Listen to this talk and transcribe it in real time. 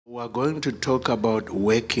We are going to talk about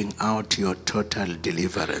working out your total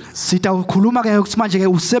deliverance. Sitawukhuluma ke ukuthi manje ke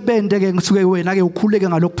usebende ke ngisuke wena ke ukhuleke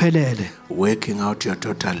ngalokuphelele. Working out your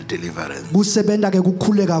total deliverance. Kusebenda ke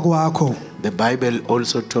kukhuleka kwakho. The Bible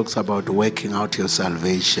also talks about working out your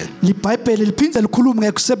salvation. LiBhayibheli liphindze likhuluma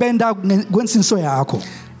ngekusebenda kwensinso yakho.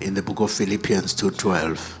 In the book of Philippians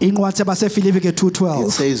 2:12. Incwadi yabaseFilipi ke 2:12.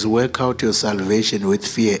 It says work out your salvation with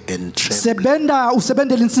fear and trembling. Sebenda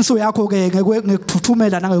usebendele insinso yakho ke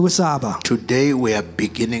ngekuthuthumela nangekwesaba. Today we are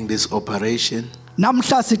beginning this operation.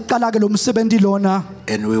 Namhla siqala ke lo msebenzi lona.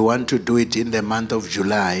 And we want to do it in the month of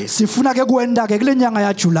July. Sifuna ke kwenda ke kule nyanga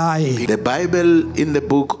ya July. The Bible in the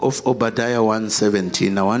book of Obadiah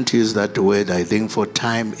 1:17. I want to use that word. I think for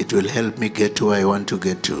time it will help me get to where I want to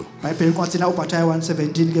get to. Bible incwadi na Obadiah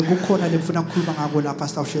 1:17 ke kukhona lemfuna ukukhuluma ngako lapha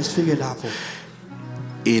sitawushiya sifike lapho.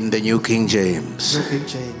 In the New King James. New King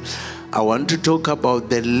James. I want to talk about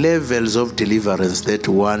the levels of deliverance that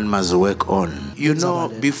one must work on. You know,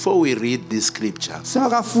 before we read this scripture,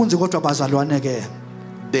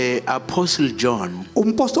 the Apostle John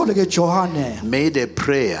made a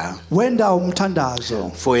prayer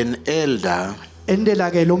for an elder,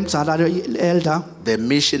 the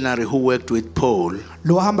missionary who worked with Paul,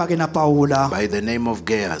 by the name of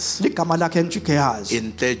Gaius,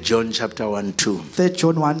 in 3 John chapter 1:2. 3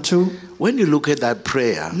 John 1:2. When you look at that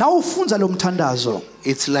prayer,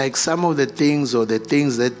 it's like some of the things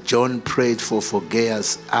that John prayed for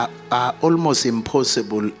Gaius are almost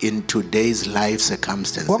impossible in today's life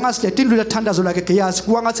circumstances.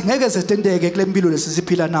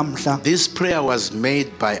 This prayer was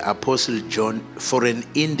made by Apostle John for an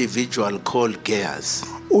individual called Gaius.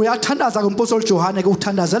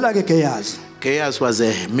 Gaius was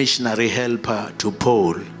a missionary helper to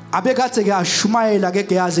Paul and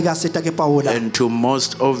to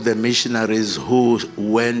most of the missionaries who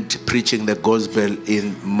went preaching the gospel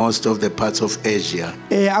in most of the parts of Asia.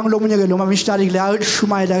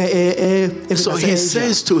 So he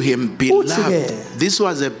says to him, beloved, this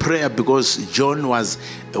was a prayer because John was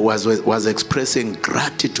expressing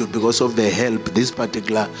gratitude because of the help this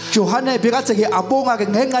particular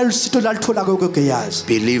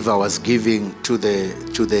believer was giving to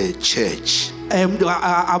the church, to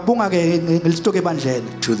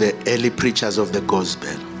the early preachers of the gospel.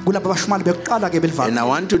 And I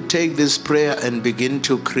want to take this prayer and begin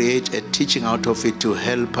to create a teaching out of it to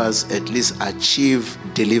help us at least achieve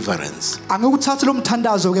deliverance.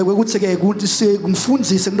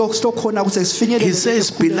 He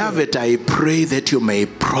says, beloved, I pray that you may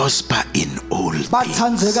prosper in all things.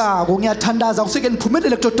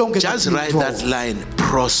 Just write that line,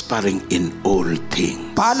 prospering in all things.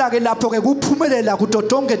 I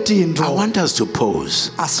want us to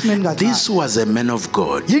pause. This was a man of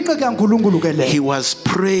God. He was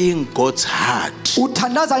praying God's heart,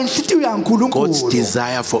 God's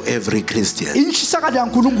desire for every Christian. I'm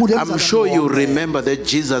sure you remember that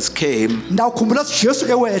Jesus came in John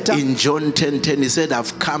 10:10. He said,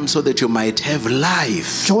 I've come so that you might have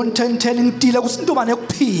life and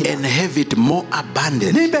have it more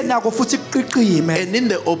abundant. And in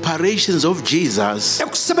the operations of Jesus,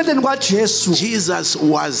 Jesus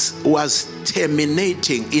was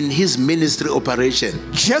terminating in his ministry operation.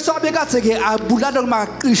 He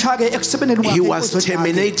was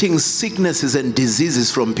terminating sicknesses and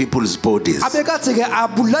diseases from people's bodies. He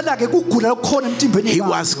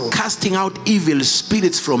was casting out evil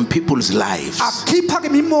spirits from people's lives.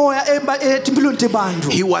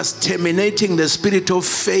 He was terminating the spirit of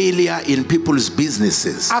failure in people's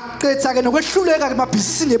businesses.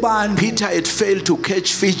 Peter had failed to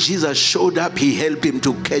catch fish. Jesus showed up. He helped him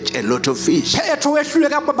to catch a lot of fish. He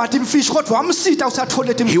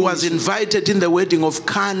was invited in the wedding of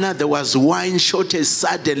Cana. There was wine shortage.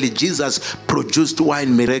 Suddenly Jesus produced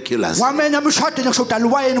wine miraculously.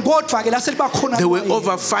 There were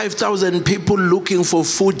over 5,000 people looking for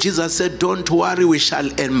food. Jesus said, don't worry, we shall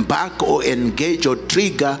embark or engage or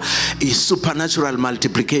trigger a supernatural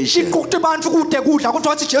multiplication.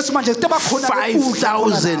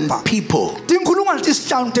 5,000 people,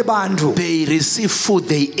 they received food,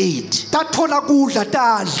 they ate.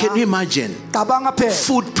 Can you imagine?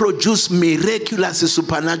 Food produced miraculously,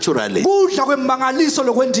 supernaturally.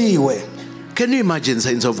 Can you imagine,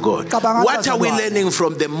 saints of God? What are we learning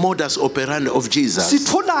from the modus operandi of Jesus?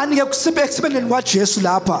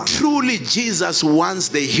 Truly, Jesus wants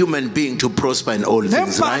the human being to prosper in all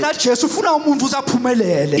things, right?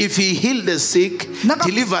 If he healed the sick,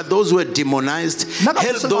 delivered those who were demonized,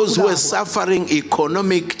 helped those who were suffering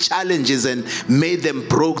economic challenges and made them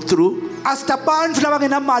broke through,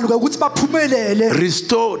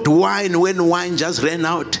 restored wine when wine just ran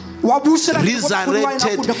out,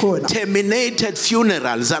 resurrected, terminated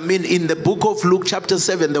funerals. I mean, in the book of Luke chapter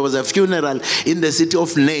 7, there was a funeral in the city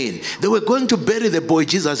of Nain. They were going to bury the boy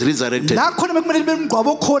Jesus resurrected.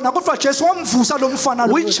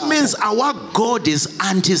 Which means our God is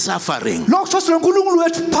anti-suffering.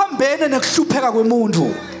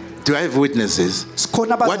 Do I have witnesses?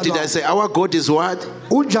 What did I say? Our God is what?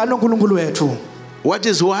 What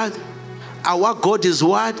is what? Our God is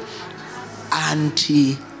what?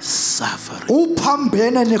 Anti-suffering.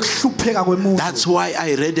 That's why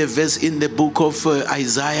I read a verse in the book of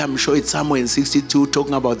Isaiah. I'm sure it's somewhere in 62,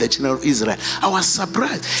 talking about the children of Israel. I was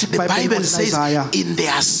surprised. The Bible says in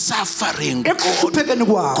their suffering,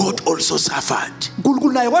 God also suffered.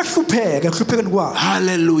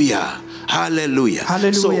 Hallelujah. Hallelujah.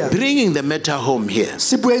 So bringing the matter home here,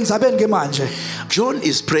 John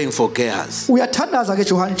is praying for Gehazi.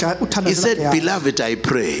 He said, beloved, I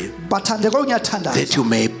pray that you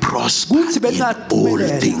may prosper in all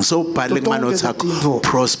things. So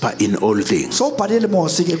prosper in all things.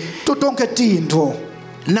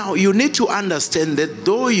 Now you need to understand that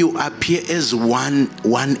though you appear as one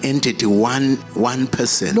entity, one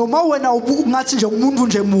person, you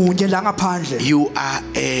are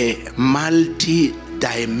a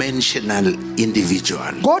multi-dimensional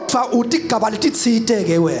individual.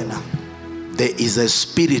 There is a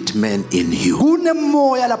spirit man in you.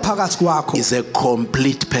 Is a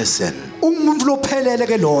complete person.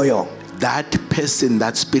 That person,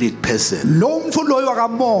 that spirit person,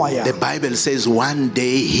 the Bible says one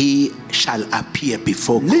day he shall appear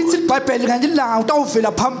before God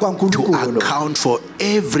to account for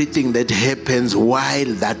everything that happens while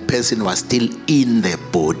that person was still in the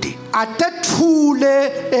body.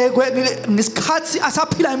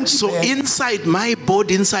 So inside my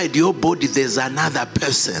body, inside your body, there's another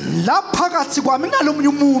person.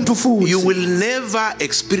 You will never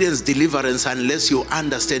experience deliverance unless you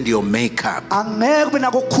understand your makeup.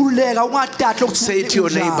 Say to your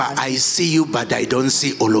neighbor, I see you, but I don't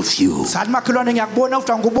see all of you. Tell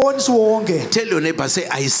your neighbor, say,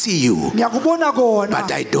 I see you,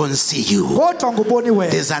 but I don't see you.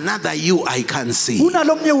 There's another you I can see.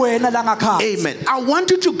 Amen. I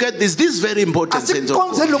want you to get this. This is very important.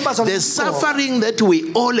 The suffering that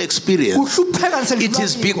we all experience, it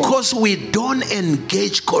is because we don't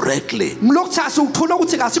engage correctly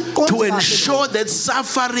to ensure that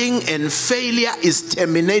suffering and failure is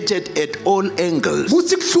terminated at all angles. Are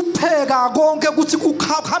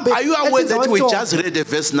you aware that we just read a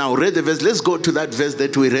verse now? Read the verse. Let's go to that verse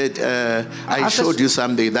that we read. I showed you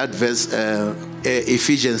something. That verse,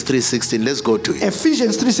 Ephesians 3:16. Let's go to it.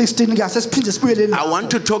 Ephesians 3:16. I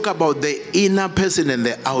want to talk about the inner person and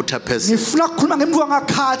the outer person.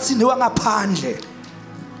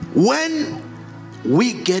 When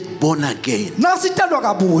we get born again,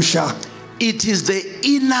 it is the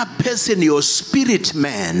inner person, your spirit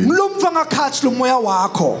man, who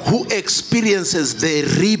experiences the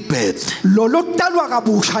rebirth,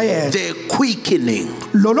 the quickening.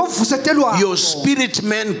 Your spirit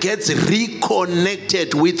man gets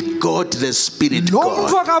reconnected with God, the Spirit God.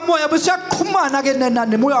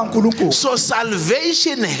 So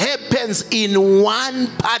salvation happens in one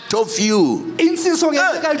part of you. Write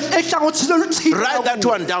that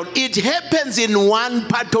one down. It happens in one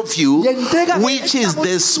part of you, which is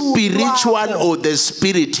the spiritual or the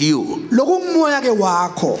spirit you.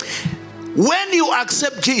 When you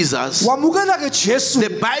accept Jesus, the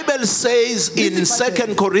Bible says in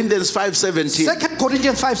 2 Corinthians 5:17,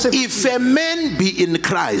 if a man be in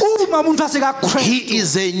Christ, he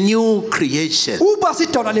is a new creation.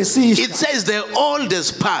 It says the old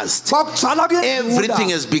is past,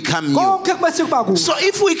 everything has become new. So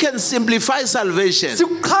if we can simplify salvation,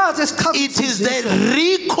 it is the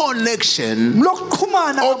reconnection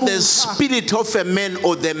of the spirit of a man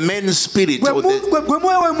or the man's spirit or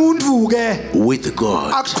with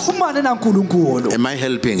God. Am I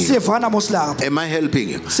helping you? Am I helping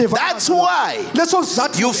you? That's why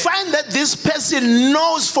you find that this person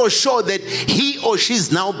knows for sure that he or she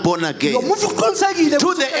is now born again, to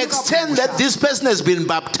the extent that this person has been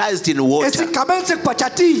baptized in water.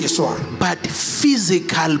 But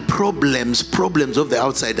physical problems of the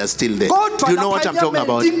outside are still there. Do you know what I'm talking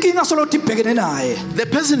about? The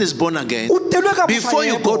person is born again. Before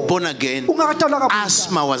you got born again,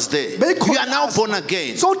 asthma was there. You are now born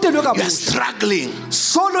again. You are struggling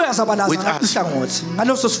with us.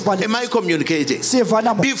 Am I communicating?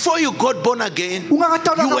 Before you got born again, you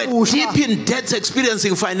were deep in debts,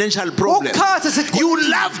 experiencing financial problems. You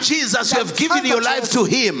love Jesus. You have given your life to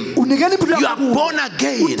Him. You are born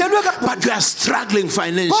again, but you are struggling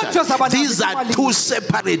financially. These are two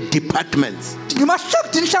separate departments.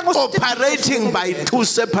 operating by two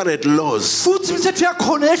separate laws.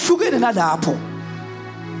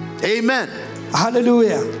 Amen.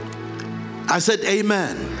 Hallelujah. I said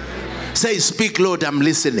amen. Say, speak, Lord, I'm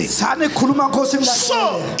listening. So,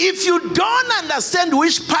 if you don't understand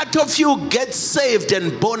which part of you gets saved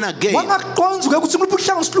and born again, you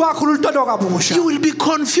will be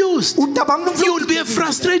confused. You will be a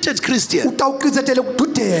frustrated Christian. So,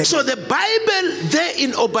 the Bible there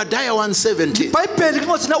in Obadiah 1:17,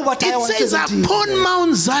 it says, upon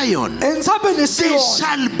Mount Zion, there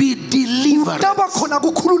shall be deliverance.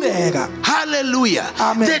 Hallelujah.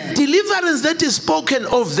 Amen. The deliverance that is spoken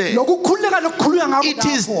of there, it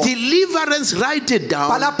is deliverance, write it down,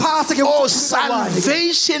 or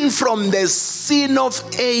salvation from the sin of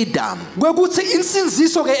Adam.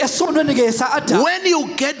 When you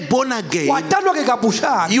get born again,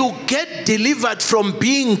 you get delivered from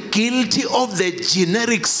being guilty of the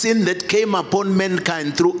generic sin that came upon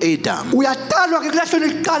mankind through Adam.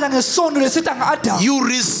 You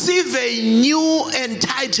receive a new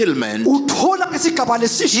entitlement.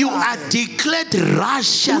 You are declared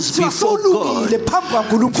righteous before God.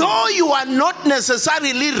 Though you are not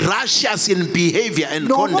necessarily righteous in behavior and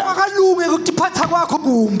conduct,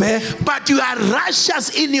 but you are righteous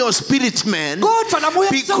in your spirit man,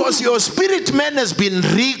 because your spirit man has been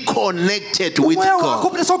reconnected with God.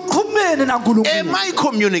 Am I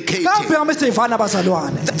communicating?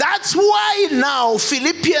 That's why now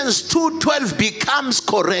Philippians 2:12 becomes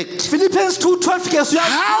correct.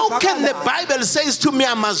 How can the Bible says to me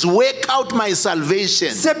I must work out my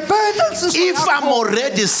salvation if I'm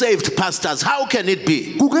already saved, pastors? How can it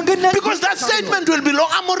be? Because that statement will be long.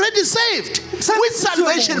 I'm already saved. With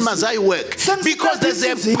salvation must I work? Because there's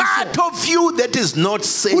a part of you that is not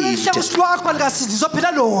saved.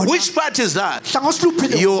 Which part is that?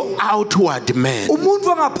 Your outward man,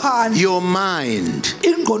 your mind,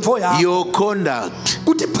 your conduct,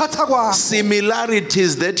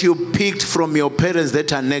 similarities that you picked from your parents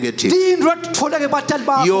that are negative,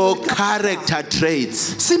 your character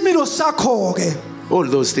traits. All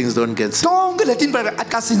those things don't get saved.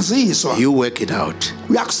 You work it out.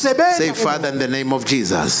 Say, Father, in the name of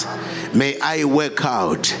Jesus, may I work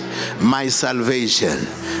out my salvation.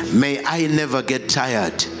 May I never get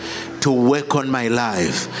tired to work on my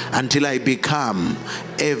life until I become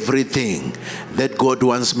everything that God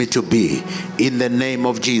wants me to be. In the name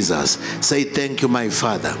of Jesus. Say, thank you, my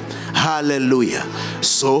Father. Hallelujah.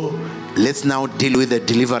 So, let's now deal with the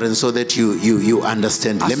deliverance so that you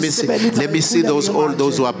understand. Let me see all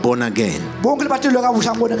those who are born again.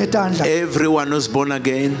 Everyone who's born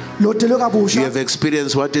again, you have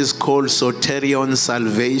experienced what is called soterion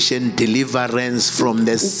salvation, deliverance from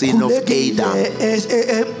the sin of Adam.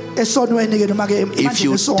 If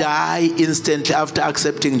you die instantly after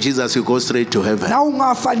accepting Jesus, you go straight to heaven. The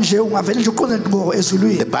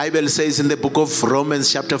Bible says in the book of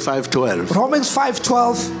Romans chapter 5:12,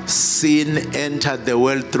 sin entered the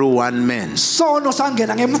world through one man,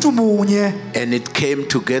 and it came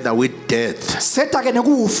together with death,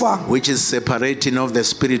 which is separating of the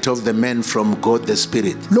spirit of the man from God the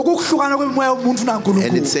Spirit. And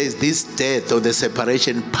it says this death or the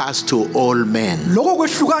separation passed to all men,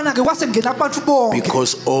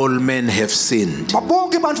 because all men have sinned.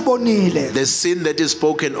 The sin that is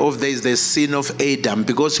spoken of there is the sin of Adam,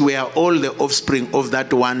 because we are all the offspring of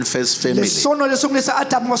that one first family. It's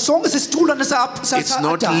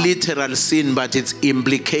not literal sin, but it's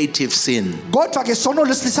implicative sin.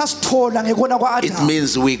 It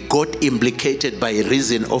means we got implicated by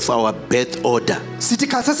reason of our birth order. As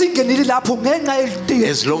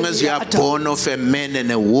long as you are born of a man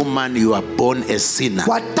and a woman, you are born a sinner.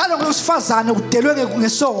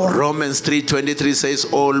 Romans 3:23 says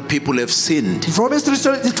all people have sinned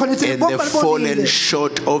and they've fallen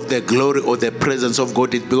short of the glory or the presence of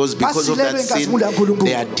God. Because of that sin,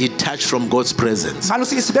 they are detached from God's presence.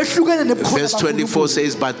 Verse 24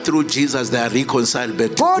 says, but through Jesus they are reconciled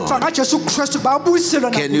back to God.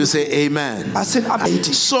 Can you say amen?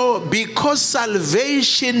 So because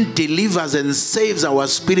salvation delivers and saves our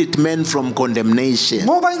spirit man from condemnation,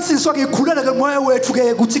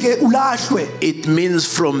 it means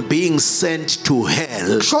from being sent to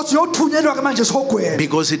hell,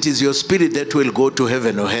 because it is your spirit that will go to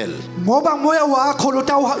heaven or hell.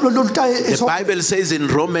 The Bible says in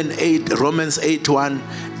Romans 8:1,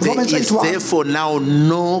 there is therefore now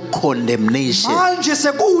no condemnation,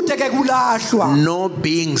 no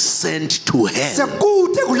being sent to hell.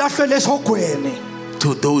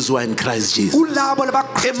 to those who are in Christ Jesus.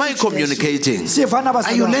 Am I communicating?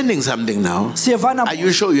 Are you learning something now? Are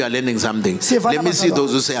you sure you are learning something? Let me see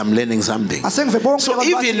those who say I'm learning something. So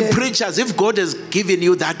even preachers, if God has given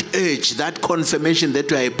you that urge, that confirmation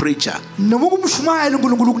that you are a preacher,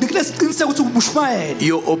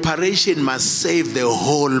 your operation must save the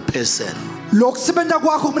whole person.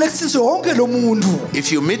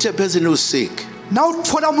 If you meet a person who's sick,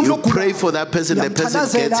 you pray for that person, the person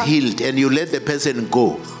gets healed, and you let the person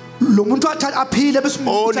go.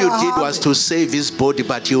 All you did was to save his body,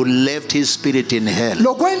 but you left his spirit in hell.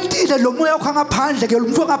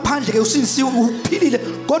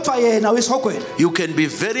 You can be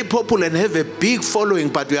very popular and have a big following,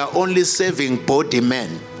 but you are only saving body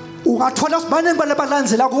men. You are not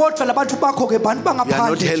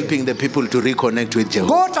helping the people to reconnect with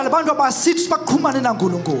Jehovah.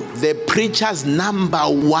 The preacher's number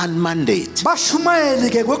one mandate is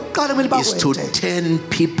to turn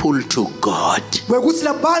people to God.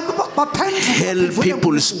 Help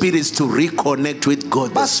people's spirits to reconnect with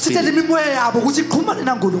God the Spirit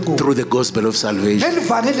through the gospel of salvation.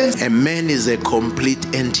 A man is a complete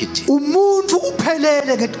entity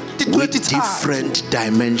with different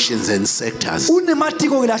dimensions and sectors.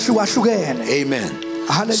 Amen.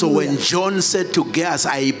 So when John said to Gaius,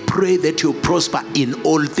 I pray that you prosper in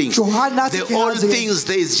all things. The all things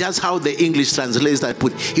there is just how the English translates that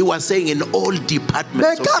put. He was saying in all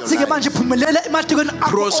departments of your life.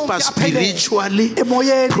 Prosper spiritually,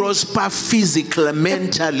 prosper physically,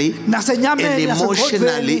 mentally, and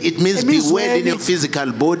emotionally. It means be well in your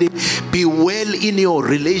physical body, be well in your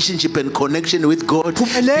relationship and connection with God, be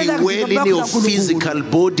well in your physical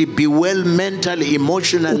body, be well mentally,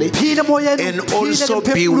 emotionally, and also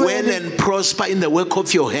be well and prosper in the work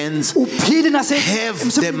of your hands. Have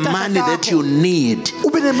the money that you need,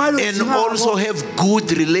 and also have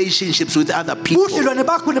good relationships with other people.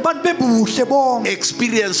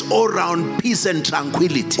 Experience all round peace and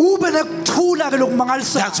tranquility.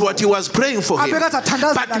 That's what he was praying for him.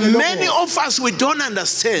 But many of us, we don't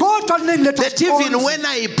understand that even when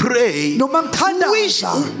I pray, what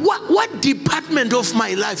department of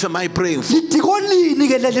my life am I praying for?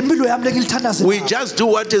 We just do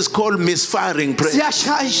what is called misfiring prayer.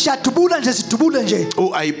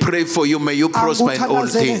 Oh, I pray for you, may you prosper in all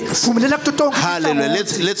things. Hallelujah.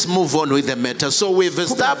 Let's move on with the matter. So we've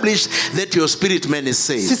established that your spirit man is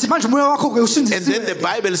saved, and then the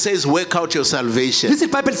Bible says work out your salvation.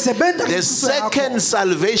 The second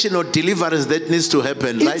salvation or deliverance that needs to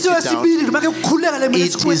happen, write it down. It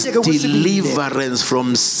is deliverance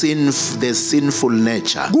from sin, the sinful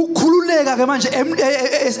nature.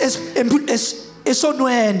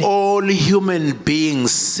 All human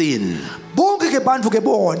beings sin.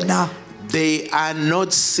 They are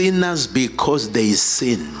not sinners because they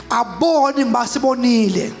sin.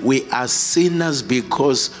 We are sinners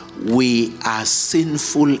because we are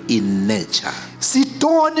sinful in nature. Sin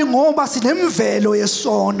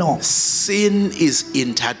is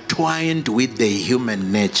intertwined with the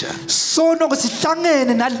human nature.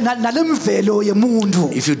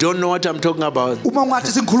 If you don't know what I'm talking about,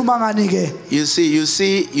 you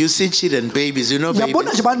see children, babies, you know babies.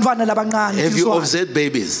 Have you observed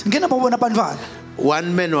babies?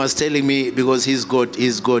 One man was telling me, because he's got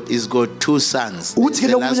two sons. The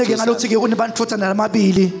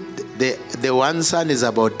one son is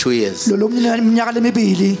about 2 years.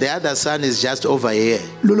 The other son is just over a year.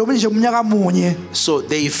 So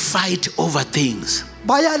they fight over things.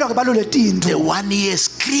 The 1 year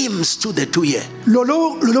screams to the 2 year.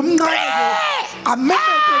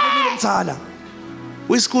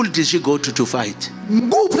 Which school did she go to fight?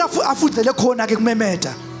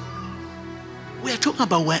 We are talking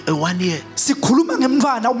about 1 year.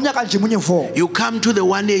 You come to the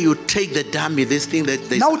 1 year, you take the dummy, this thing that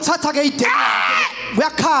they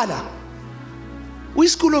which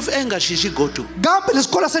school of anger did she go to?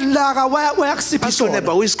 Pastor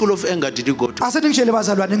Neba, which school of anger did you go to?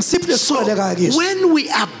 So when we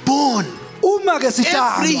are born,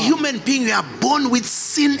 every human being, we are born with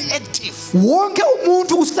sin active.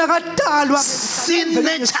 Sin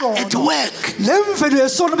nature at work.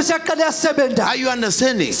 Are you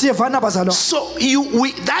understanding? So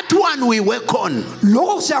that one we work on.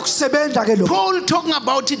 Paul talking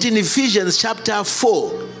about it in Ephesians chapter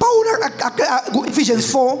 4.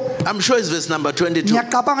 Ephesians 4. I'm sure it's verse number 22.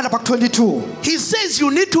 He says you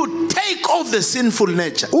need to take off the sinful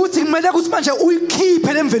nature. The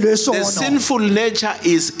sinful nature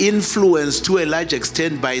is influenced to a large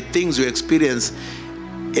extent by things you experience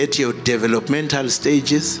at your developmental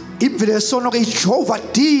stages, if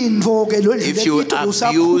you were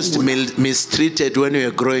abused, mistreated when you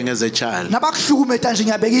were growing as a child, you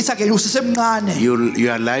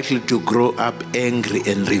are likely to grow up angry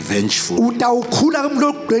and revengeful.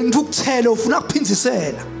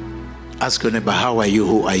 Ask your neighbor, how are you?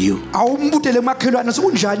 Who are you?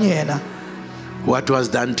 What was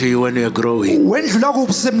done to you when you were growing?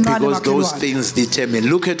 Because those things determine.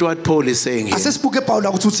 Look at what Paul is saying here.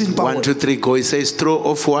 1, 2, 3, go. He says, throw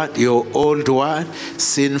off what? Your old what?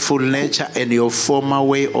 Sinful nature and your former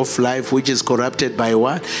way of life, which is corrupted by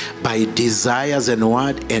what? By desires and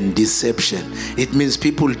what? And deception. It means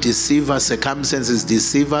people deceive us, circumstances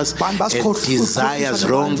deceive us, and desires,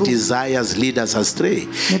 wrong desires lead us astray.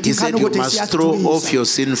 He said you must throw off your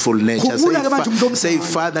sinful nature. Say,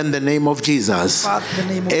 Father, in the name of Jesus,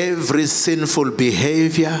 every sinful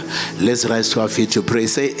behavior, let's rise to our feet to pray.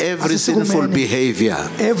 Say, every sinful behavior,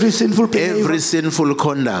 every sinful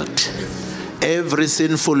conduct, every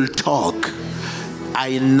sinful talk,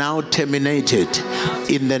 I now terminate it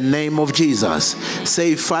in the name of Jesus.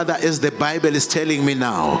 Say, Father, as the Bible is telling me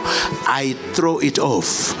now, I throw it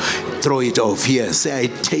off. Throw it off. Yes. Say, I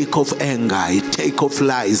take off anger. I take off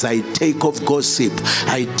lies. I take off gossip.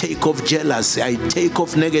 I take off jealousy. I take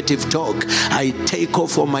off negative talk. I take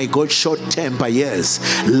off, oh my God, short temper. Yes.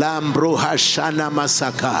 Lambro Hashana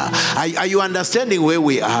Masaka. Are you understanding where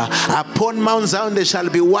we are? Upon Mount Zion there shall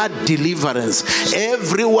be what? Deliverance.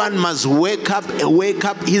 Everyone must wake up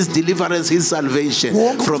his deliverance, his salvation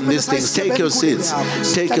from these things. Take your seats.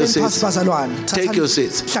 Take your seats. Take your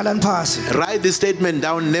seats. Write the statement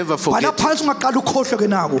down. Never forget it.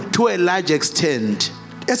 To a large extent,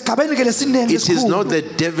 it is not the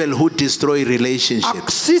devil who destroys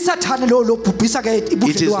relationships. It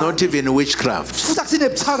is not even witchcraft.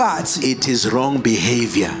 It is wrong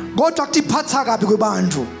behavior.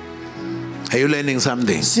 Are you learning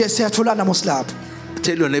something?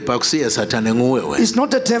 Tell your neighbor, it's not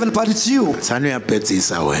the devil, but it's you.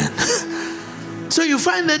 So you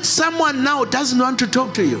find that someone now doesn't want to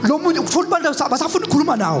talk to you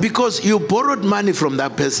because you borrowed money from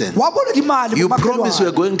that person. You promised you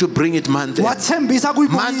are going to bring it month end. Month end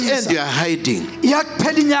you are hiding.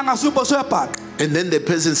 And then the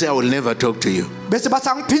person says, I will never talk to you. Is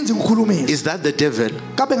that the devil?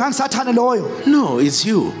 No, it's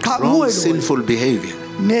you. Wrong sinful behavior.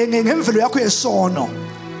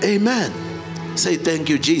 Amen. Say, thank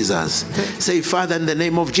you, Jesus. Say, Father, in the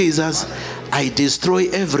name of Jesus, I destroy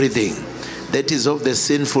everything that is of the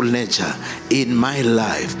sinful nature in my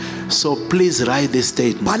life. So please write this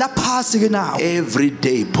statement. Every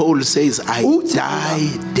day, Paul says, I die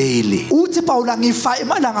daily.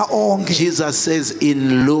 Jesus says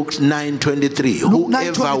in Luke 9:23,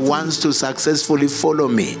 whoever wants to successfully follow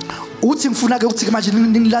me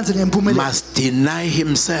must deny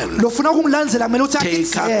himself,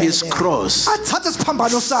 take up his cross,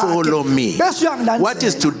 follow me. What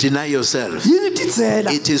is to deny yourself?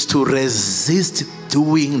 It is to resist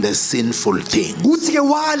doing the sinful thing.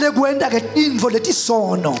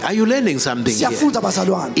 Are you learning something here?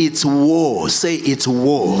 It's war. Say, it's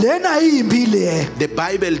war. The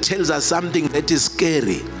Bible tells us something that is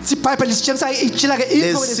scary.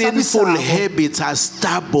 The sinful habits are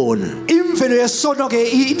stubborn.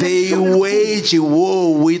 They wage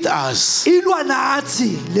war with us. They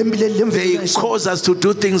cause us to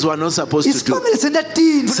do things we're not supposed to do.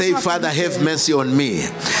 Say, Father, have mercy on me.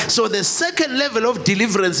 So the second level of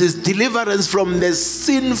deliverance is deliverance from the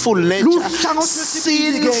sinful nature,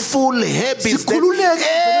 sinful habits that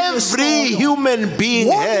every human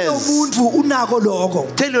being has.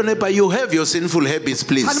 Tell your neighbor, you have your sinful habits,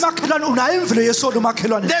 please. Only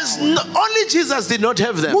Jesus did not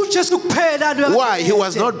have them. Why? He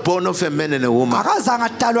was not born of a man and a woman.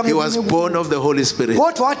 He was born of the Holy Spirit.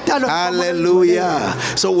 Hallelujah.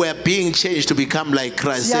 So we're being changed to become like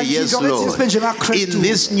Christ. Say, yes, Lord. In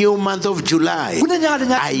this new month of July,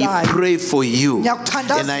 I pray for you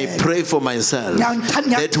and I pray for myself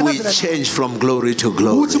that we change from glory to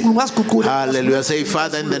glory. Hallelujah. Say,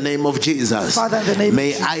 Father, in the name of Jesus,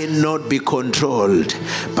 may I not be controlled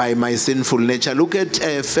by my sinful nature. Look at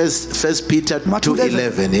 1 Peter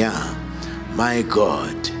 2:11. Yeah. My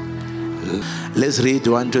God. Let's read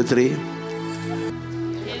 1, 2, 3.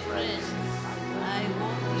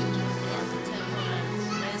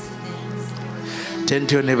 Turn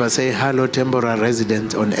to your neighbor, say, hello, temporal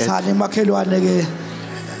resident on earth.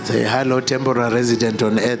 Say, hello, temporal resident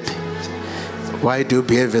on earth. Why do you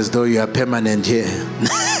behave as though you are permanent here?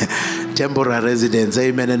 Temporal residents,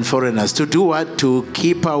 amen, and foreigners. To do what? To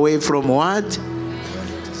keep away from what?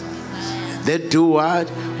 That do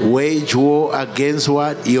what? Wage war against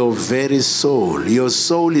what? Your very soul. Your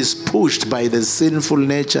soul is pushed by the sinful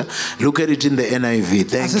nature. Look at it in the NIV.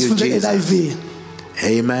 Thank you, Jesus.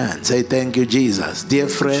 Amen. Say thank you, Jesus. Dear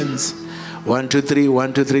friends, 1, 2, 3,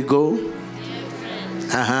 1, 2, 3, go.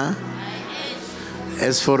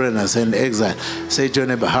 As foreigners and exile. Say to your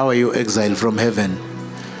neighbor, how are you exiled from heaven?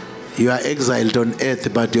 You are exiled on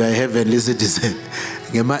earth, but you are heavenly citizen.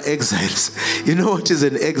 Exiles. You know what is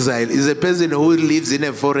an exile? Is a person who lives in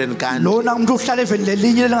a foreign country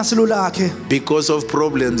because of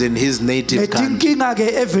problems in his native country.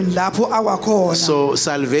 So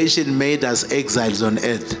salvation made us exiles on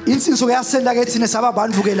earth. Earth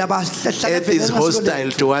is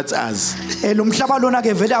hostile towards us.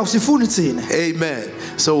 Amen.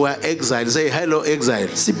 So we're exiles. Say hello,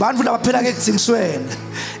 exiles.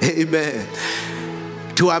 Amen.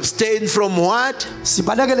 To abstain from what?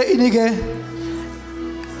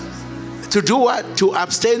 To do what? To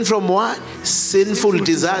abstain from what? Sinful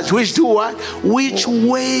desires. Which do what? Which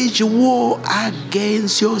wage war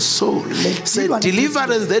against your soul. Say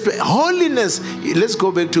deliverance that way. Holiness. Let's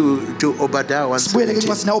go back to Obadiah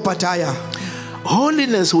 1:17.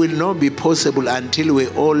 Holiness will not be possible until we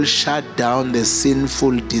all shut down the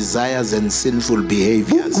sinful desires and sinful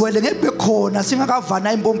behaviors.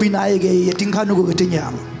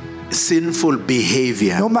 Sinful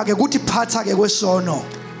behavior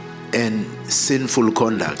and sinful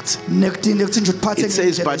conduct. It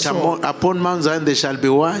says, but upon Mount Zion there shall be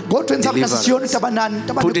what? Deliverance.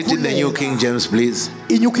 Put it in the New King James, please.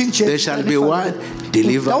 There shall be what?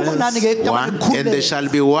 Deliverance. One. And there shall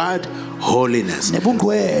be what? Holiness.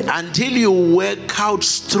 Until you work out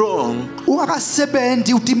strong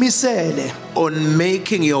on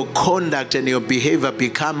making your conduct and your behavior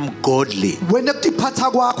become godly.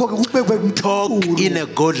 Talk in a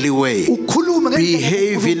godly way.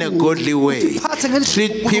 Behave in a godly way.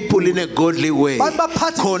 Treat people in a godly way.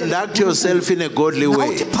 Conduct yourself in a godly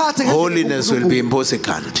way. Holiness will be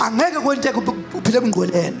impossible.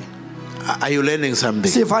 Are you learning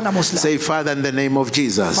something? Say, Father, in the name of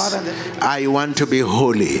Jesus, I want to be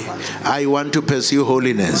holy. I want to pursue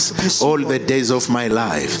holiness all the days of my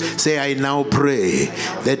life. Say, I now pray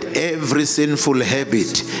that every sinful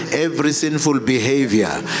habit, every sinful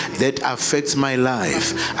behavior that affects my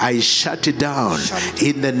life, I shut it down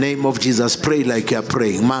in the name of Jesus. Pray like you're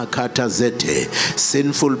praying. Makata zete.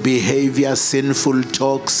 Sinful behavior, sinful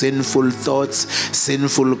talk, sinful thoughts,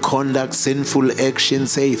 sinful conduct, sinful action.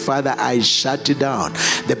 Say, Father, I shut it down.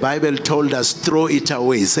 The Bible told us, throw it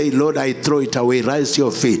away. Say, Lord, I throw it away. Rise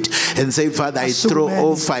your feet and say, Father, I throw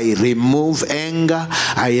off, I remove anger,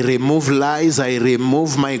 I remove lies, I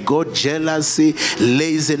remove, my God, jealousy,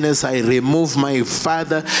 laziness, I remove, my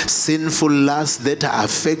Father, sinful lusts that are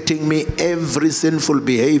affecting me, every sinful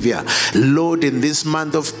behavior. Lord, in this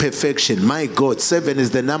month of perfection, my God, 7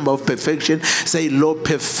 is the number of perfection. Say, Lord,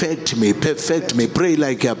 perfect me, perfect me. Pray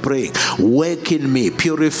like you're praying. Work in me,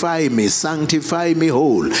 purify me, sanctify me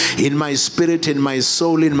whole in my spirit, in my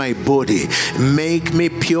soul, in my body. Make me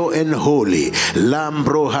pure and holy.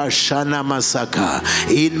 Lambro Hashana Masaka.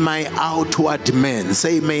 In my outward man.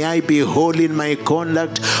 Say, may I be holy in my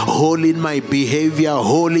conduct, holy in my behavior,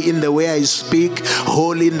 holy in the way I speak,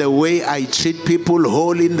 holy in the way I treat people,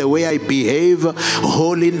 holy in the way I behave,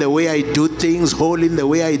 holy in the way I do things, holy in the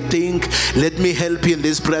way I think. Let me help you in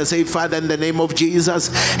this prayer. Say, Father, in the name of Jesus,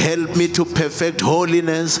 help me to perfect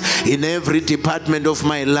holiness in every department of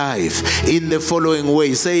my life in the following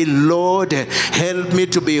way. Say, Lord, help me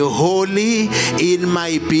to be holy in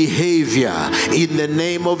my behavior in the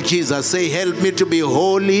name of Jesus. Say, help me to be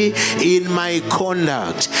holy in my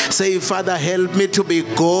conduct. Say, Father, help me to be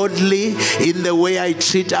godly in the way I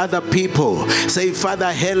treat other people. Say,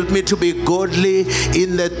 Father, help me to be godly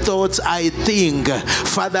in the thoughts I think.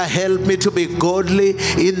 Father, help me to be godly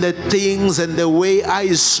in the things and the way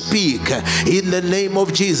I speak in the name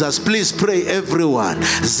of Jesus. Please pray, everyone.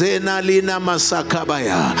 Zenalina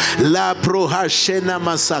masakabaya, la prohashena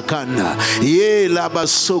masakanda, ye la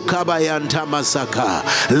basukabayanta masaka,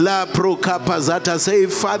 la prokapazata. Say,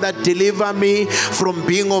 Father, deliver me from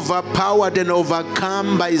being overpowered and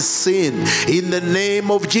overcome by sin in the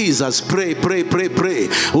name of Jesus. Pray, pray, pray, pray.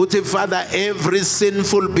 Father, every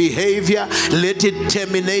sinful behavior, let it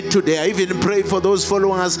terminate today. I even pray for those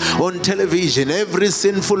following us on television. Every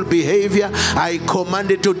sinful behavior, I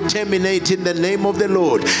command it to terminate in the name of the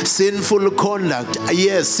Lord. Sinful conduct,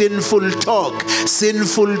 yes, sinful talk,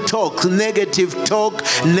 negative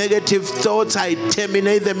thoughts, I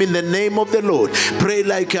terminate them in the name of the Lord. Pray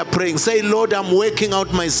like you're praying. Say, Lord, I'm working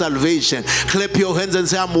out my salvation. Clap your hands and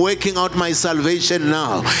say, I'm working out my salvation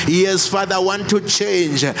now. Yes, Father, I want to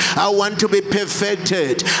change. I want to be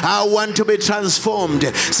perfected. I want to be transformed.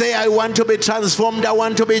 Say, I want to be transformed. I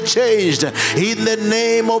want to be changed. In the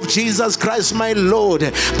name of Jesus Christ, my Lord.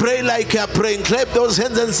 Pray like you're praying. Clap those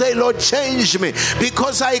hands and say, Lord, change me.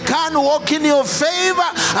 Because I can't walk in your favor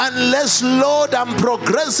unless, Lord, I'm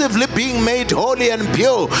progressively being made holy and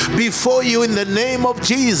pure before you in the name of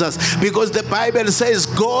Jesus. Because the Bible says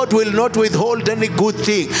God will not withhold any good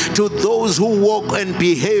thing to those who walk and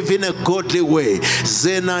behave in a godly way.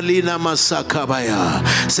 Zenalina Masakabaya.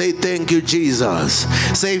 Say, thank you, Jesus.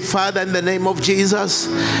 Say, Father, in the name of Jesus,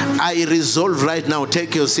 I resolve right now.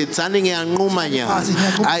 Take your seat.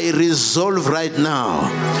 I resolve right now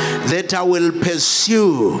that I will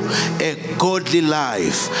pursue a godly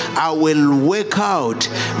life. I will work out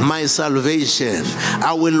my salvation.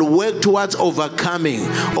 I will work towards overcoming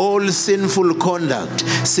all sinful conduct,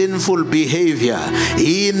 sinful behavior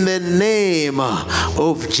in the name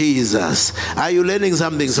of Jesus. Are you learning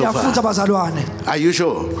something so far? Are you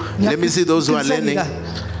sure? Let me see those who are learning.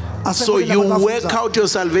 So you work out your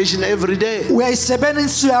salvation every day. Everyone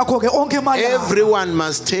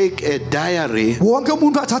must take a diary,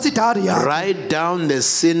 write down the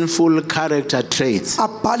sinful character traits,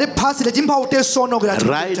 write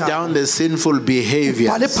down the sinful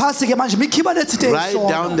behaviors, write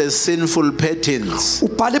down the sinful patterns.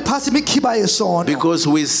 Because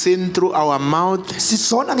we sin through our mouth,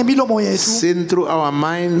 sin through our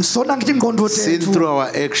minds, sin through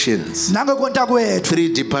our actions.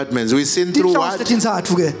 3 departments. We sin through what?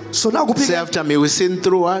 Say after me. We sin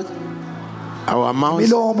through what? Our mouth.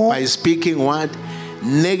 By speaking what?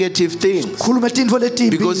 Negative things.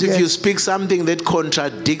 Because if you speak something that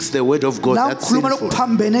contradicts the word of God, that's sinful.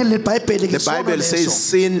 The Bible says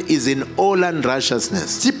sin is in all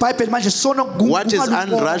unrighteousness. What is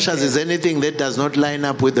unrighteous is anything that does not line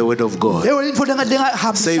up with the word of God.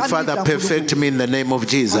 Say, Father, perfect me in the name of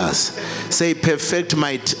Jesus. Say, perfect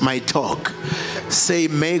my talk. Say,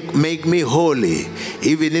 make me holy,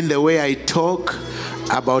 even in the way I talk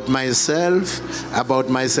about myself, about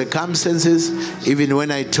my circumstances, even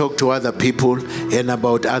when I talk to other people and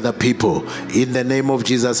about other people. In the name of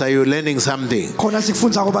Jesus. Are you learning something?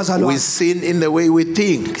 We sin in the way we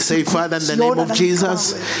think. Say, Father, in the name of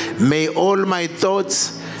Jesus, may all my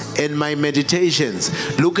thoughts and my meditations.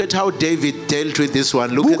 Look at how David dealt with this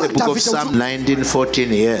one. Look at the book of Psalm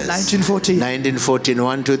 19:14. Yes. 19:14.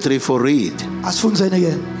 1, 2, 3, 4. Read.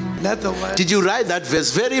 Did you write that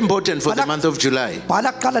verse? Very important for the month of July.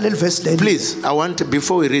 Please, I want,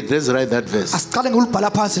 before we read, let's write that verse. It's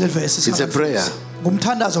a prayer.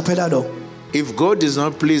 If God is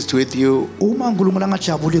not pleased with you,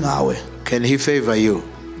 can He favor you?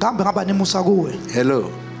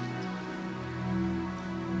 Hello.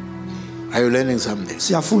 Are you learning something?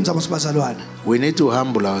 We need to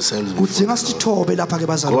humble ourselves before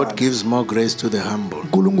God gives more grace to the humble.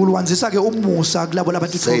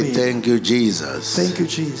 Say, thank you, Jesus. Thank you,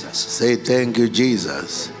 Jesus. Say, thank you,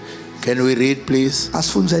 Jesus. Can we read, please?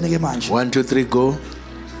 1, 2, 3, go.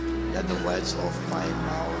 Let the words of my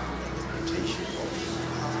mouth and the meditation of my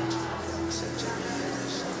heart accept you.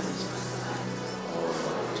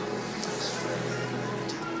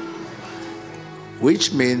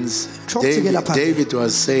 Which means David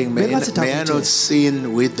was saying, may I not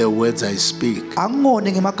sin with the words I speak. May I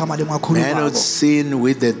not sin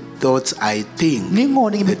with the thoughts I think,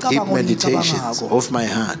 the deep meditations of my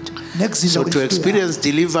heart. So to experience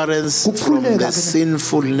deliverance from the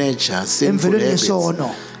sinful nature, sinful habits,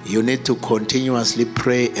 you need to continuously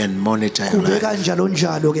pray and monitor your life. And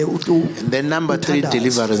then number 3,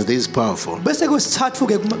 deliverance. This is powerful.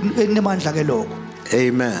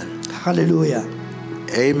 Amen. Hallelujah.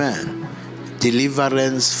 Amen.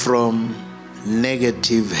 Deliverance from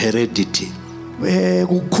negative heredity.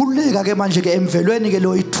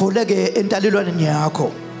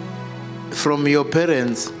 From your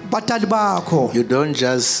parents, you don't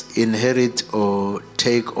just inherit or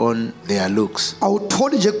take on their looks.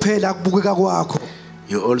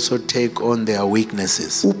 You also take on their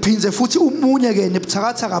weaknesses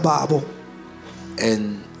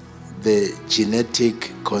and the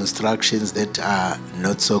genetic constructions that are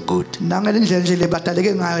not so good.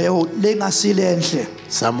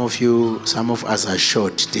 Some of us are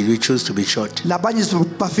short. Did you choose to be short? Say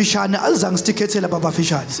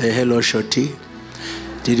hello, shorty.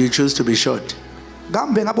 Did you choose to be short?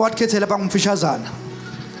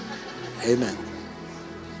 Amen.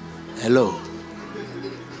 Hello.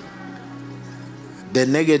 The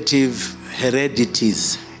negative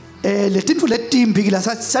heredities in the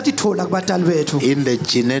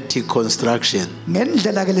genetic construction.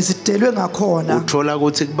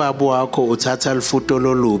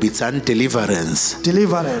 It's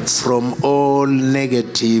deliverance from all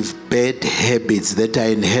negative bad habits that are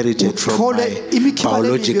inherited from my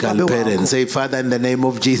biological parents. Say, Father, in the name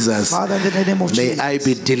of Jesus, may I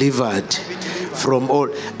be delivered from all.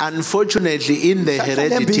 Unfortunately, in the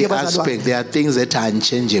heredity aspect, there are things that are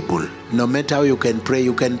unchangeable. No matter how you can pray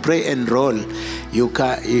and roll.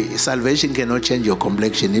 Salvation cannot change your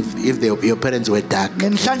complexion if your parents were dark.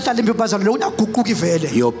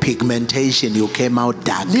 Your pigmentation, you came out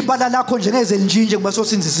dark.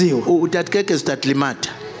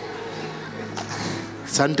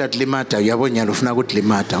 Santatlimata uyabona ufuna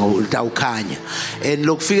ukulimata utawukhanya and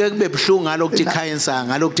lokufika kube bhlungu ngalokthi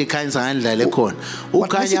cancer ngendlela ekhona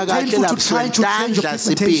ukhanya kahle lapho ndandla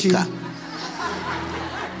sipika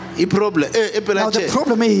Now the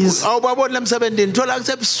problem is you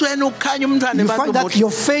find that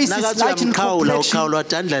your face is light in complexion,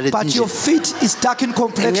 but your feet is dark in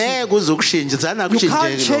complexion. You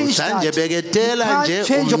can't change that. You can't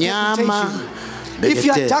change your pigmentation. If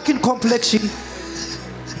you are dark in complexion,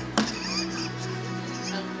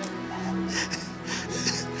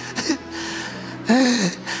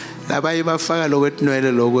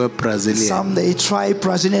 some they try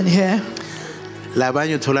Brazilian hair. Some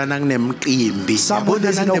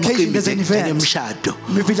there's an occasion, there's an event.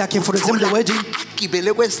 Maybe like for example the wedding.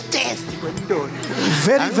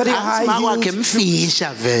 Very, very high heels.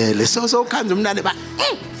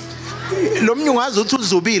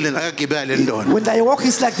 When they walk,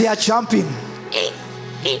 it's like they are jumping.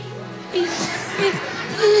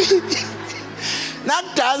 Now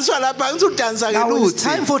it's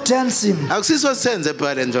time for dancing.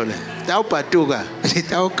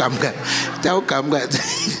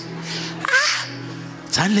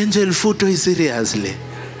 Seriously.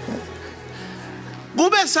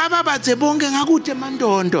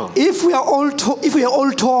 If we are all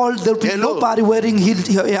tall, there will be nobody wearing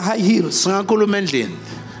high heels. If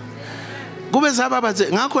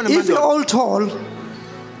we are all tall,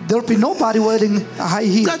 there will be nobody wearing high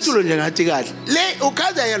heels.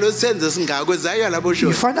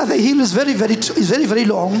 You find that the heel is very, very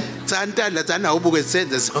long. For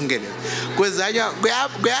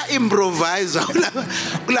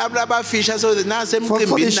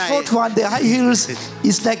the short one, the high heels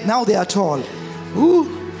is like now they are tall.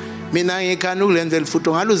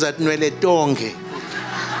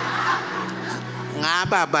 I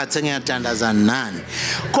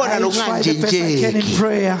try the best I can in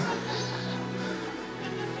prayer.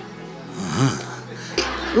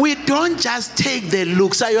 We don't just take the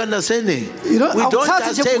looks. Are you understanding? We don't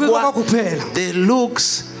just take the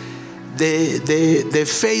looks, the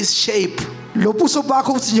face shape, the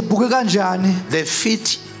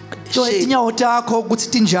feet shape,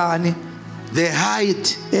 the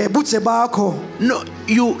height. No,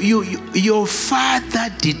 your father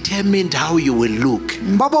determined how you will look.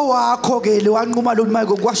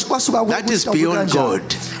 That is beyond God.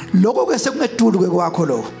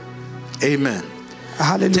 Amen.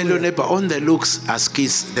 Hallelujah. Tell your neighbor, on the looks as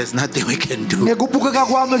kiss, there's nothing we can do. On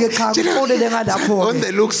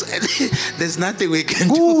the looks, there's nothing we can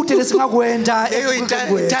do. There's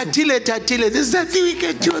nothing we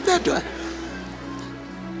can do that one.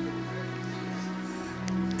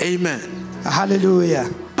 Amen. Hallelujah.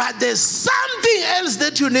 But there's something else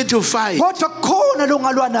that you need to fight.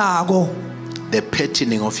 The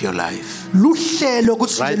patterning of your life.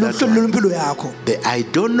 I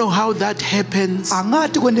don't know how that happens.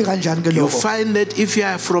 You find that if you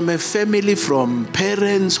are from a family, from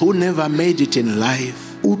parents who never made it in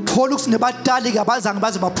life,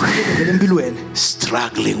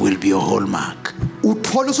 struggling will be your hallmark.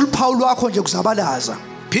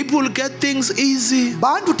 People get things easy.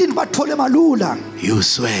 You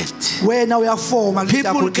sweat.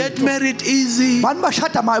 People get married easy. You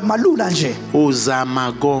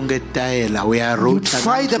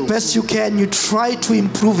try the best you can. You try to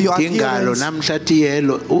improve your appearance.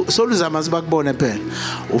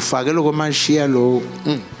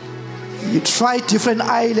 You try different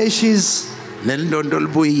eyelashes.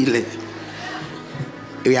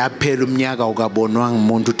 The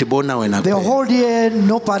whole year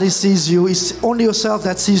nobody sees you. It's only yourself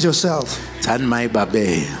that sees yourself.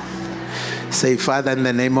 Say, Father, in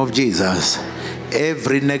the name of Jesus,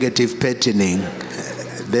 every negative patterning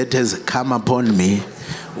that has come upon me,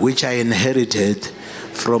 which I inherited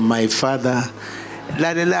from my father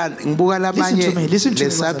Listen to me,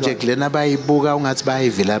 subject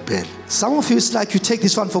some of you, it's like you take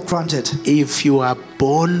this one for granted. If you are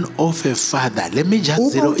born of a father, let me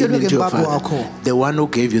just zero in into your father, the one who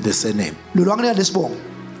gave you the surname,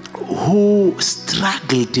 who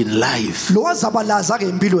struggled in life,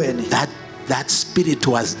 that spirit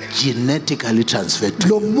was genetically transferred to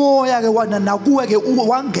you.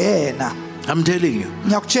 I'm telling you,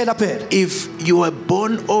 if you were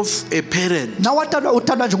born of a parent,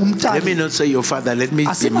 let me not say your father, let me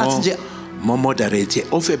be more moderate,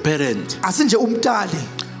 of a parent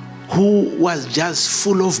who was just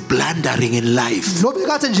full of blundering in life,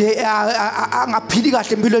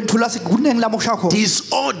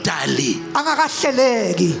 disorderly.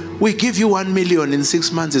 We give you 1 million, in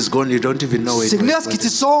 6 months it's gone, you don't even know it.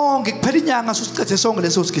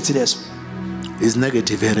 It's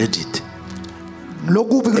negative heredity. If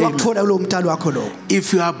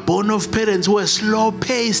you are born of parents who are slow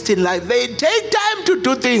paced in life, they take time to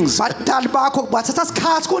do things. And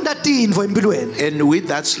with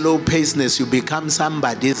that slow pacedness, you become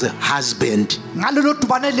somebody's husband.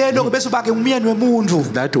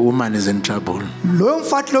 That woman is in trouble.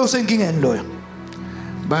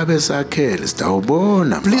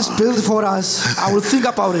 Please build for us. I will think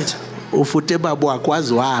about it. Like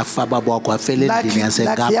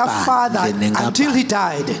their father until he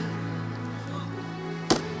died.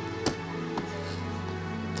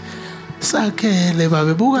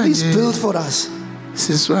 Please build for us.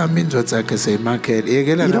 You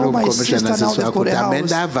know, my sister now they've got a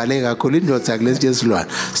house. I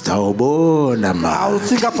will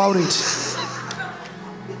think about it.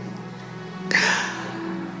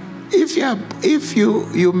 If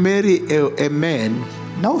you marry a man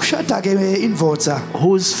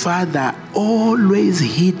whose father always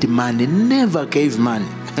hid money, never gave money,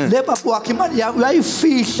 now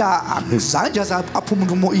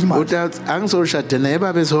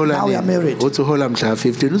we are married.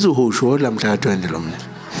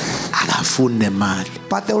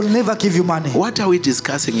 But they will never give you money. What are we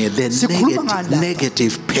discussing here? The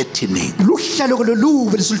negative petting.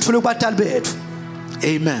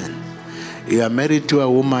 Amen. You are married to a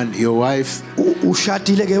woman, your wife,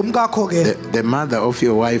 the mother of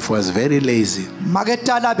your wife was very lazy.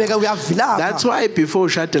 That's why before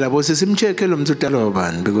you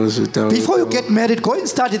get married, go and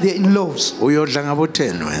study the in-laws.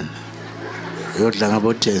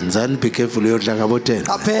 Be careful,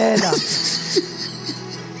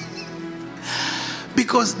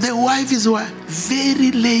 because the wife is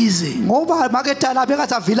very lazy.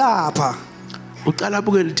 Now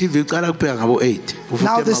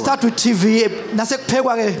they start with TV.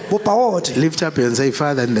 Lift up and say,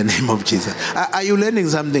 Father, in the name of Jesus. Are you learning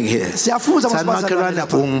something here? Who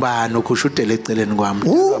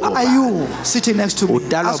are you sitting next to me?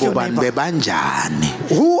 Ask your neighbor.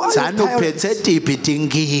 Who are you?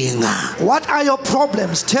 What are your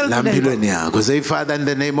problems? Tell the neighbor. Say, Father, in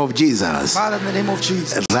the name of Jesus. Father, in the name of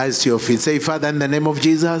Jesus. Rise to your feet. Say, Father, in the name of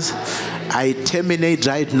Jesus, I terminate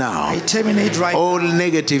right now. I terminate right all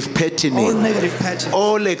negative patterning, all negative patterns,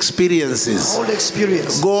 all experiences, all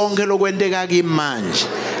experience.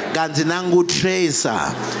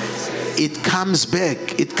 It comes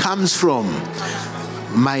back. It comes from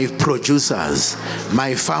my producers,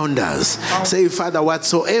 my founders. Say, Father,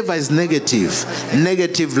 whatsoever is negative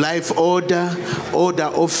life order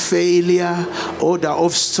of failure, order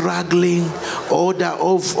of struggling, order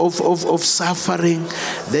of suffering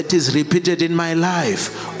that is repeated in my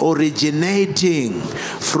life, originating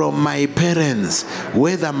from my parents,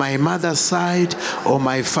 whether my mother's side or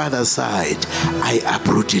my father's side, I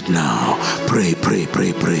uproot it now. Pray.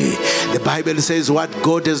 The Bible says what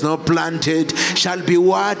God has not planted shall be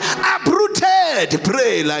what? Uprooted.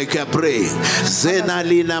 Pray like you're praying.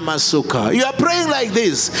 Zenalina Masuka. You are praying like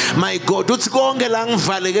this. My God, in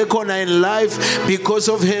life because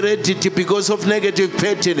of heredity, because of negative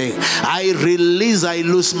patterning, I release, I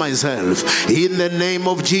lose myself. In the name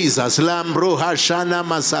of Jesus. Lambro Hashana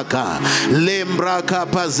Masaka. Lembraka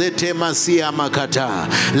Pazete Masia Makata.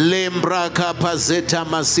 Lembraka Pazeta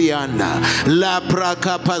Masianda. La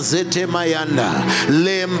Praka Pazete Mayanda.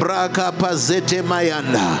 Lembraka Pazete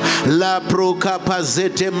Mayanda. La Proka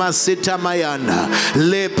Pazete Masita Mayanda.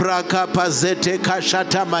 Le Praka Pazete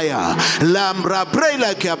Kashata Maya. Lambra, pray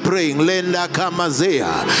like you're praying. Lenda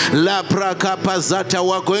Kamazea. La Praka Pazata.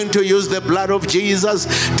 We're going to use the blood of Jesus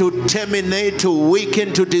to terminate, to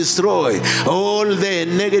weaken, to destroy all the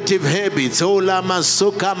negative habits. Ola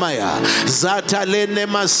Masuka Maya. Zata Lene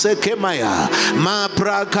Maseke Maya. Ma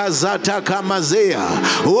Praka Zata Kamazea.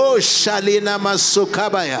 O Shalina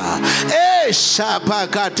Masukabaya. E Shapa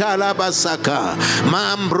Katala Basaka. Zaka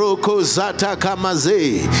Mambroko Zata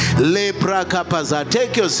Kamaze Lepra Kapaza.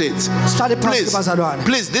 Take your seats.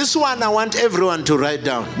 Please, this one I want everyone to write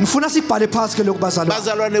down.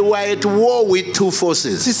 Bazalwane, we are at war with two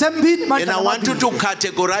forces. And I want you to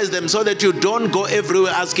categorize them so that you don't go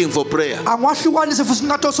everywhere asking for prayer. Instead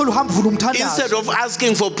of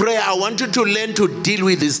asking for prayer, I want you to learn to deal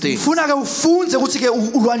with these things. The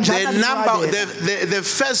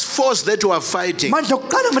first force that we are fighting is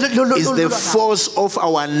the force of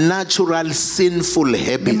our natural sinful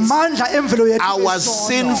habits. Our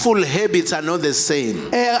sinful habits are not the same.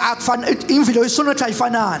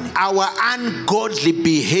 Our ungodly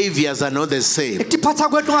behaviors are not the same. There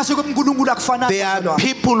are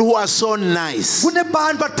people who are so nice.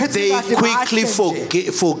 They quickly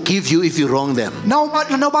forgive you if you wrong them.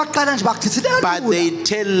 But they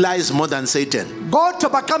tell lies more than Satan.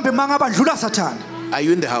 Are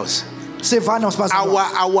you in the house?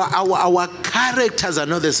 Our characters are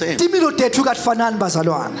not the same.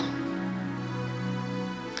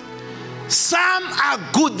 Some are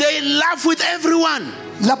good, they laugh with everyone.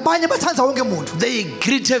 They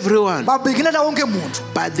greet everyone. But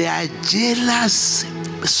they are jealous,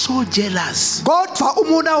 so jealous.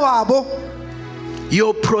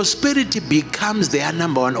 Your prosperity becomes their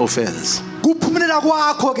number one offense.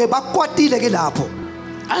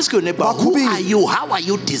 Ask your neighbor, who are you? How are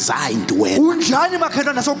you designed? What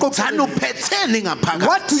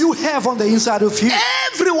do you have on the inside of you?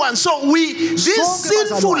 Everyone. So these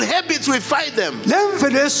sinful habits, we fight them.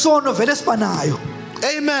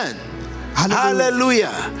 Amen.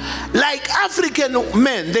 Hallelujah. Like African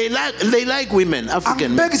men, they like women.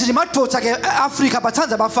 African men.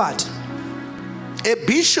 A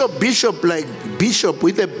bishop like bishop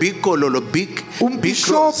with a big kololo, big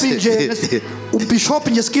cross.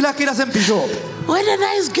 When a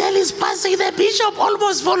nice girl is passing, the bishop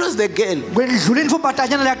almost follows the girl.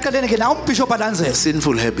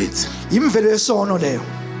 Sinful habits.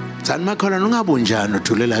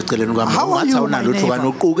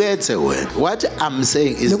 What I'm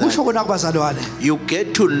saying is that you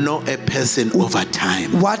get to know a person over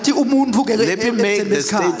time. Let me make the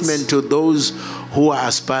statement to those who are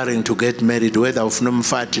aspiring to get married, whether when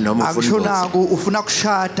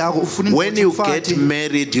you get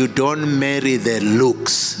married, you don't marry the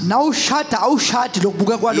looks.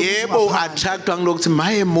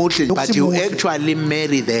 But you actually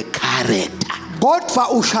marry the character.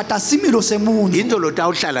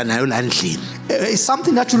 It's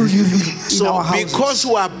something that you in our houses. Because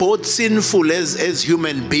we are both sinful as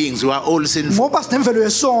human beings, we are all sinful.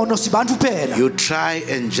 You try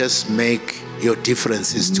and just make your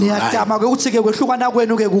differences to lie.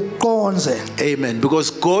 Amen. Because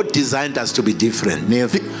God designed us to be different.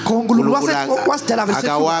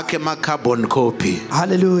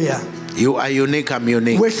 Hallelujah. You are unique, I'm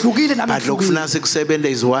unique. But is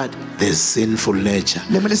what? The sinful nature.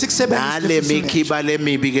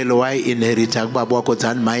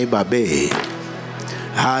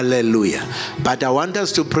 Hallelujah. But I want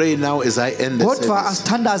us to pray now as I end the service.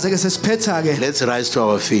 Let's rise to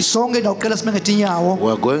our feet.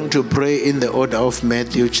 We're going to pray in the order of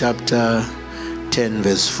Matthew chapter 10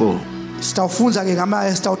 verse 4. Say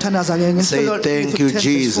thank you,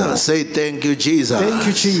 Jesus. Say thank you, Jesus. Thank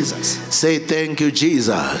you, Jesus. Say thank you,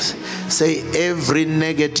 Jesus. Say every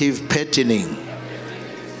negative patterning,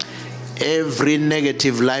 every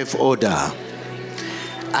negative life order.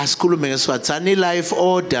 Asikhulume ngeswathani life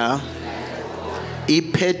order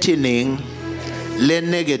i-patterning le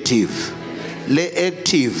negative le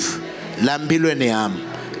active lampilweni yami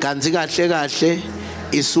kanti kahle kahle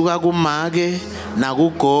isuka kumake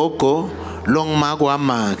nakugogo longimake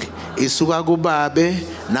wamake isuka kubabe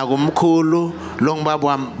nakumkhulu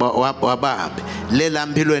longibaba wababe le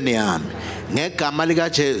lampilweni yami ngegama lika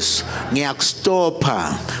Jesu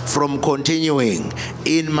ngiyakustopha from continuing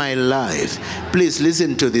in my life. Please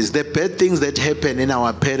listen to this. The bad things that happen in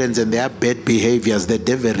our parents and their bad behaviors, the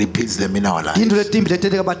devil repeats them in our lives. Do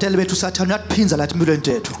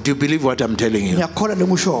you believe what I'm telling you?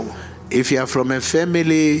 If you are from a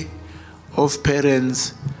family of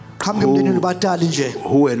parents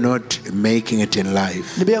who were not making it in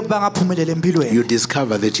life, you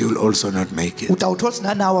discover that you will also not make it.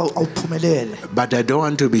 But I don't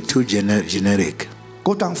want to be too generic.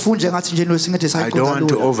 don't want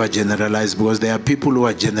to overgeneralize because there are people who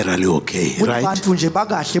are generally okay, right?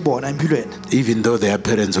 Even though their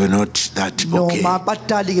parents were not that okay.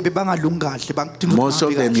 Most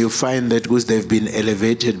of them you find that because they've been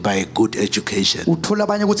elevated by good education.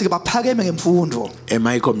 Am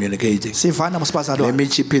I communicating? Let me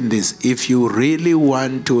chip in this. If you really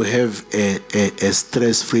want to have a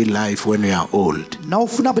stress-free life when you are old,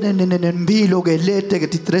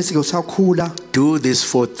 do these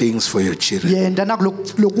 4 things for your children.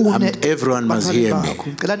 Everyone must hear me.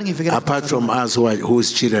 Apart from us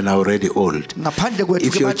whose children are already old.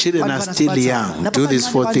 If your children are still young, do these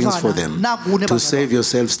 4 things for them to save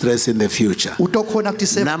yourself stress in the future.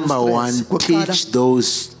 Number 1, teach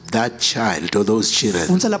that child or those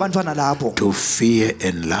children to fear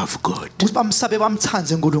and love God. It's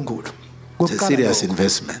a serious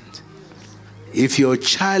investment. If your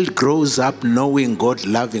child grows up knowing God,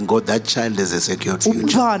 loving God, that child has a secure future.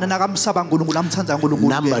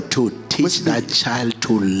 Number 2, teach that child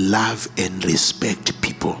to love and respect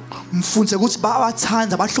people.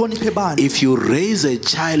 If you raise a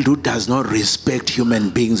child who does not respect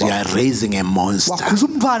human beings, you are raising a monster.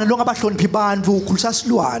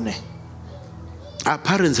 Are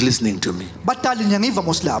parents listening to me?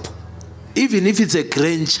 Even if it's a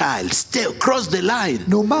grandchild, stay cross the line.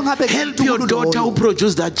 Help your daughter who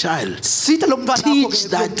produced that child. Teach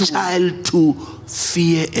that child to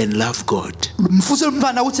fear and love God.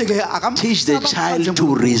 Teach the child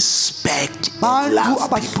to respect and love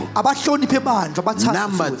people.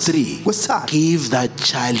 Number 3, give that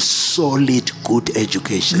child solid good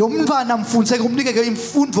education. In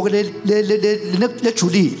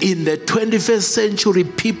the 21st century,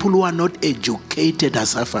 people who are not educated are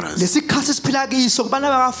sufferers.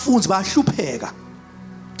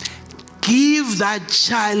 Give that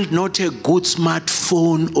child not a good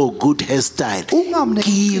smartphone or good hairstyle.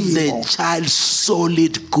 Give the child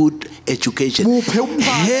solid good education. Help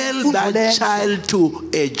that child to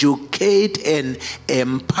educate and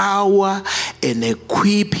empower and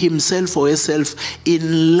equip himself or herself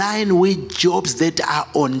in line with jobs that are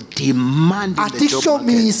on demand in the job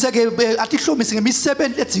market.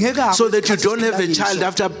 So that you don't have a child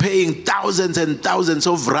after paying thousands and thousands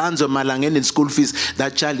of rands or malangeni in school fees,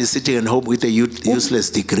 that child is sitting at home with a useless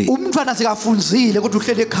degree. Am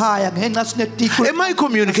I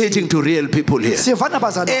communicating to real people here?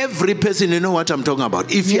 Every person, you know what I'm talking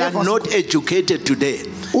about. If you are not educated today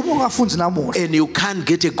and you can't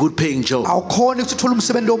get a good paying job,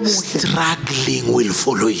 struggling will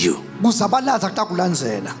follow you.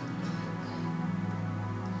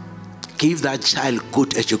 Give that child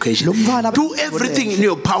good education. Do everything in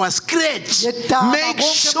your power. Scratch. Make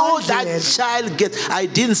sure that child gets. I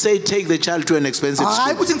didn't say take the child to an expensive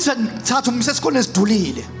school.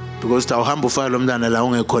 Because don't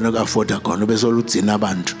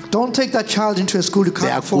take that child into a school you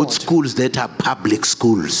can't afford. There are good schools that are public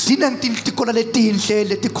schools. I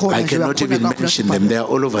cannot even mention them. They are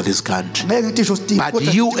all over this country.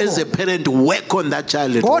 But you as a parent, work on that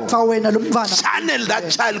child at home. Channel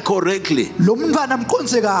that child correctly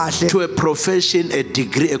to a profession, a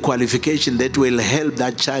degree, a qualification that will help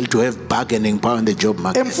that child to have bargaining power in the job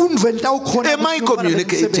market. Am I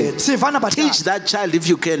communicating? Teach that child, if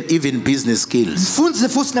you can, even business skills.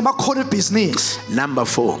 Number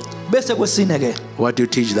 4. What do you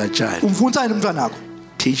teach that child?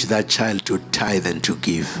 Teach that child to tithe and to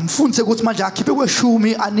give.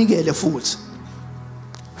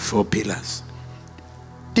 4 pillars.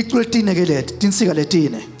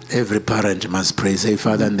 Every parent must pray. Say,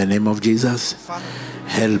 Father, in the name of Jesus,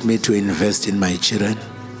 help me to invest in my children.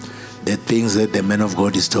 The things that the man of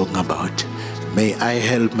God is talking about. May I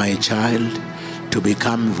help my child to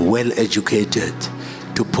become well educated,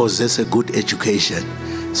 to possess a good education,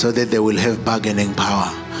 so that they will have bargaining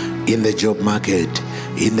power in the job market.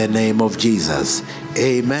 In the name of Jesus.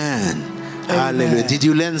 Amen. Hallelujah. Did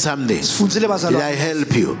you learn something? Did I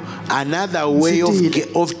help you? Another way of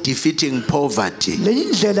defeating poverty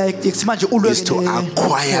is to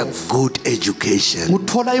acquire good education.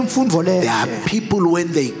 There are people,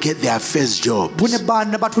 when they get their first job,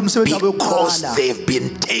 because they've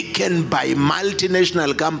been taken by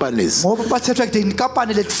multinational companies,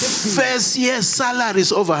 first year salary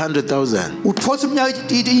is over 100,000. When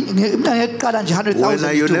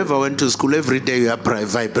you never went to school, every day you are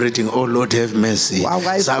vibrating, oh Lord, have mercy.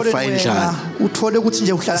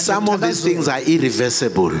 Some of these things are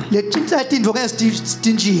irreversible.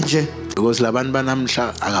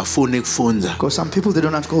 Because some people, they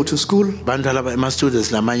don't have to go to school.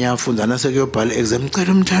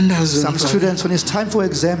 Some students, when it's time for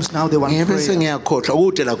exams, now they want to pray.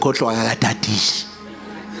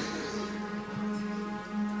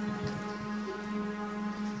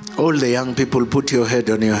 All the young people, put your head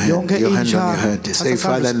on your hand, your hand on your head. Say,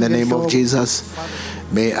 Father, in the name of Jesus,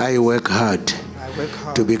 may I work hard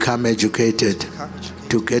to become educated,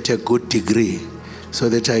 to get a good degree, so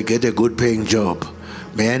that I get a good paying job.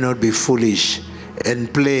 May I not be foolish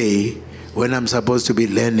and play when I'm supposed to be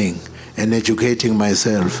learning and educating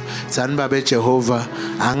myself. Sanbabe Jehovah,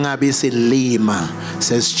 angabi silima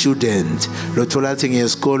se student lothola thi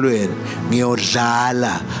ngiyesikolweni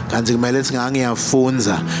ngiyodlala kanti kumele thi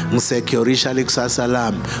ngiyafunza ngisecurity ikusasa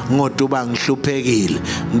lami ngoduba ngihluphekile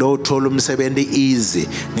ngothola umsebenzi easy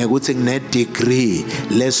ngekuthi ngine degree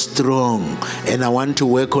less strong, and I want to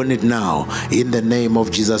work on it now in the name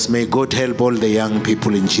of Jesus. May God help all the young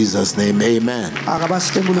people in Jesus' name. Amen.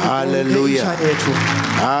 Hallelujah.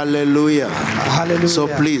 Hallelujah. Hallelujah. So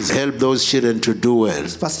please help those children to do well.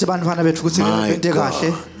 My God.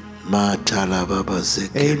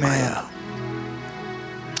 Amen.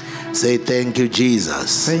 Say thank you,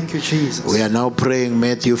 Jesus. Thank you, Jesus. We are now praying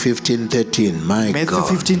Matthew 15:13. My Matthew God.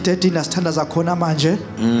 15:13 asithanda zakhona manje.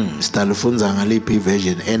 Sitalifunza ngaliphi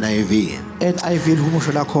version? NIV. NIV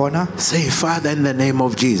lihumusho lakhona. Say, Father, in the name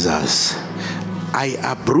of Jesus, I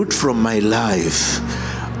uproot from my life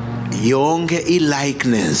yonke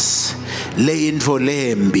likeness leyinto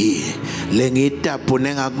lembi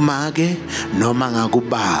lengitapune ngakumake noma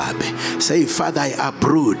ngakubabe. Say, Father, I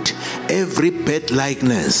uproot every bad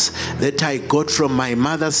likeness that I got from my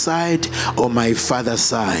mother's side or my father's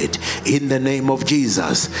side in the name of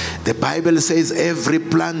Jesus. The Bible says every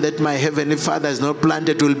plant that my heavenly Father has not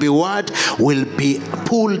planted will be what? Will be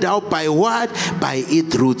pulled out by what? By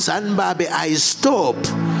its roots. And Babe, I stop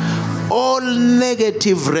all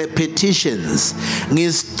negative repetitions.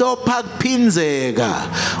 Ngistopa kupinzeka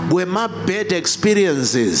kwema bad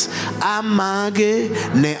experiences amage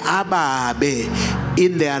ne ababe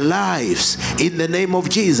in their lives. In the name of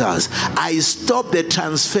Jesus, I stop the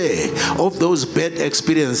transfer of those bad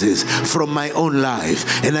experiences from my own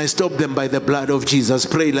life, and I stop them by the blood of Jesus.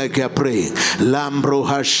 Pray like you're praying. Lambro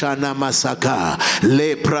hashana masaka,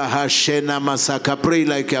 lepra hashena masaka. Pray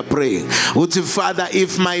like you're praying. Father,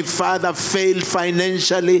 if my father failed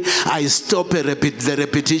financially, I stop the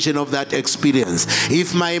repetition of that experience.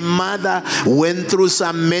 If my mother went through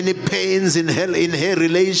many pains in her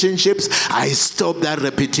relationships, I stop that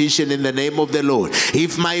repetition in the name of the Lord.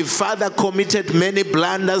 If my father committed many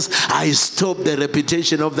blunders, I stop the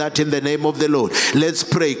repetition of that in the name of the Lord. Let's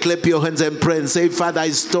pray. Clap your hands and pray and say, Father,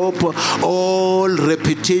 I stop all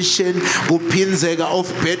repetition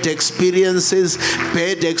of bad experiences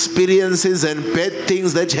and bad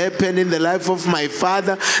things that happen in the life of my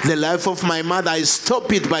father, the life of my mother. I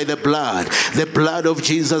stop it by the blood of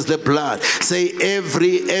Jesus, the blood. Say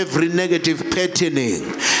every negative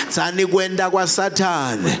patterning. Tsani kwenda kwa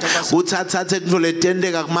Satan uthathathe into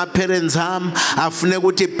letendeka kuma parents am afune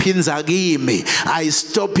ukuthi phinza kimi. I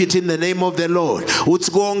stop it in the name of the Lord. Uthi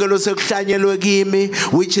konke losekuhlanyelwe kimi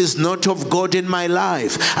which is not of God in my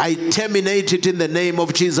life, I terminate it in the name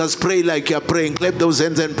of Jesus. Pray like you're praying. Clap those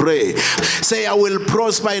hands and pray. Say, I will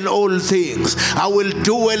prosper in all things. I will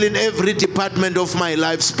do well in every department of my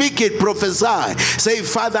life. Speak it, prophesy. Say,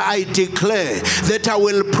 Father, I declare that I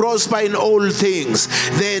will prosper in all things.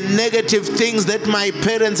 The negative things that my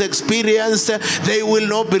parents experienced, they will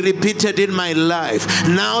not be repeated in my life.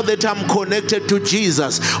 Now that I'm connected to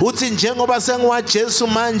Jesus, uthi njengoba sengiwa Jesu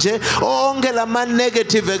manje, onke lama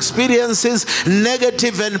negative experiences,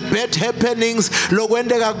 negative and bad happenings,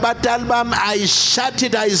 lokwendeka kubatali bami, I shut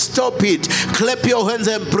it, I stop it. Clap your hands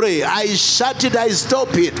and pray. I shut it, I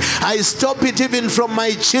stop it. I stop it even from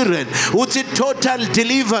my children. Uthi total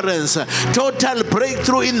deliverance, total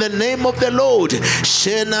breakthrough in the name of the Lord.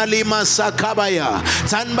 Shenali masakabaya.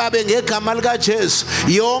 Tanbabe ngegama lika Jesu.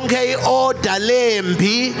 Yonke i-order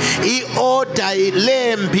lembi, i-order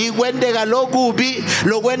lembi kwendeka lokubi,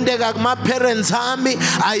 lokwendeka kuma parents ami,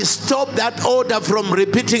 I stop that order from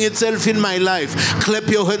repeating itself in my life. Clap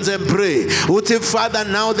your hands and pray. Uthi Father,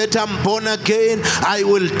 now that I'm born again, I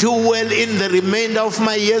will do well in the remainder of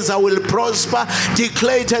my years. I will prosper.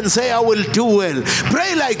 Declare it and say, I will do well.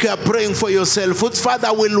 Pray like you are praying for yourself. Uthi Father,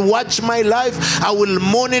 I will watch my life. I will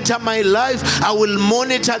monitor my life. I will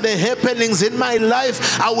monitor the happenings in my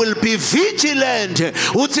life. I will be vigilant.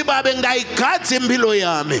 Uthi babe ngayikhathi impilo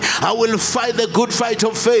yami. I will fight the good fight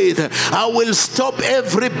of faith. I will stop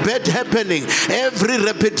every bad happening, every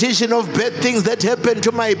repetition of bad things that happened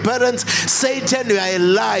to my parents. Satan, you are a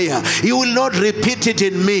liar. You will not repeat it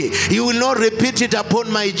in me. You will not repeat it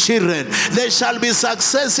upon my children. There shall be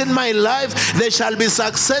success in my life. There shall be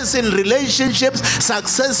success in relationships,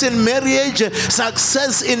 success in marriage,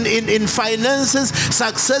 success in finance. finances,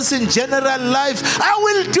 success in general life. I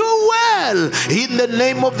will do well. In the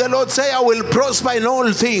name of the Lord, say, I will prosper in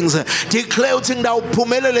all things. Declare,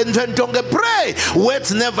 pray,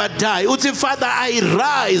 words never die. Uti, Father, I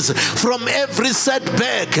rise from every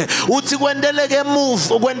setback. Uti,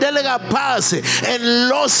 pass and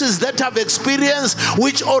losses that I've experienced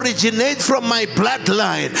which originate from my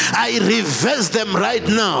bloodline. I reverse them right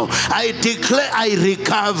now. I declare I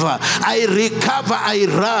recover. I recover, I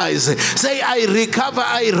rise. Say, I recover,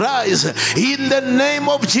 I rise. In the name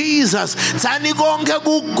of Jesus.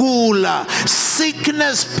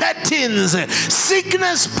 Sickness patterns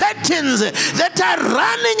that are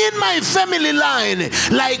running in my family line,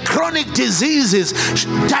 like chronic diseases,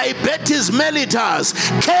 diabetes mellitus,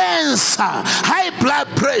 cancer, high blood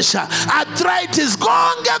pressure, arthritis,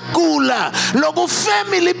 logo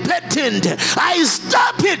family patent. I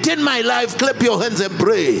stop it in my life. Clap your hands and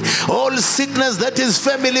pray. All sickness that is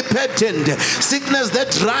family patent, sickness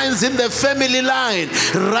that runs in the family line,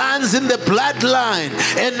 runs in the bloodline,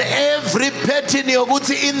 and every patent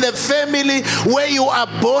in the family where you are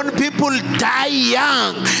born, people die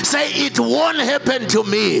young. Say, it won't happen to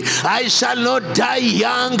me. I shall not die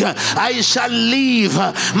young. I shall live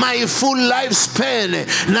my full lifespan.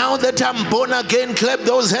 Now that I'm born again, clap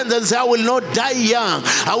those hands and say, I will not die young.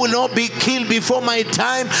 I will not be killed before my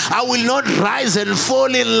time. I will not rise and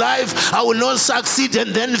fall in life. I will not succeed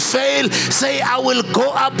and then fail. Say, I will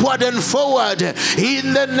go upward and forward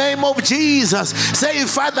in the name of Jesus. Say,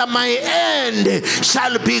 Father, my end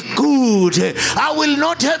shall be good. I will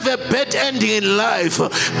not have a bad ending in life.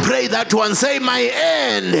 Pray that one. Say, my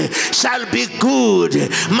end shall be good.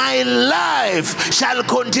 My life shall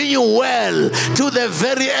continue well to the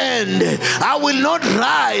very end. I will not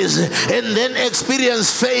rise and then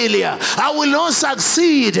experience failure. I will not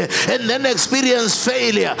succeed and then experience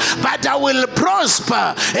failure, but I will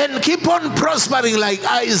prosper and keep on prospering like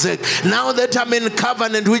Isaac. Now that I'm in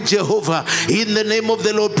covenant with Jehovah, in the name of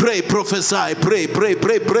the Lord, pray, prophesy, pray.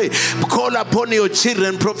 Call upon your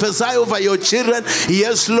children, prophesy over your children.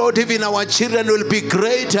 Yes, Lord, even our children will be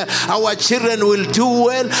great. Our children will do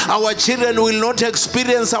well. Our children will not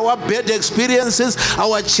experience our bad experiences.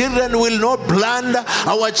 Our children will not blunder.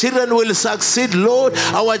 Our children will succeed, Lord.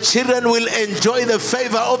 Our children will enjoy the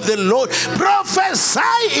favor of the Lord.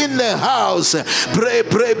 Prophesy in the house. Pray.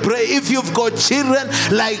 If you've got children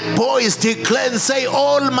like boys, declare and say,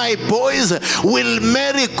 all my boys will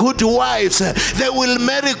marry good wives. They will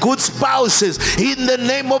marry good spouses in the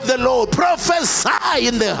name of the Lord. Prophesy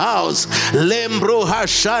in the house. Lembro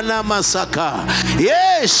hashana masaka.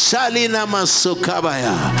 Ye shalina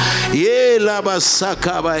masukabaya. Ye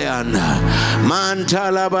labasakabayana.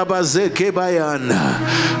 Mantala babazeke bayana.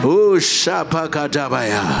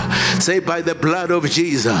 Ushapakatabaya. Say, by the blood of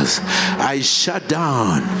Jesus, I shut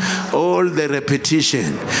down all the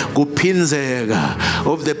repetition kupinzega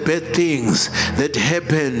of the bad things that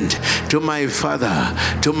happened to my father,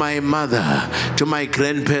 to my mother, to my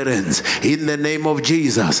grandparents. In the name of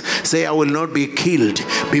Jesus, say, I will not be killed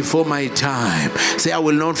before my time. Say, I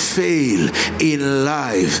will not fail in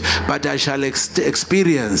life, but I shall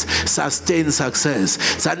experience sustained success.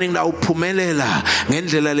 In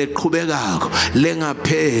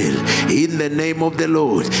the name of the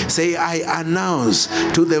Lord, say, I announce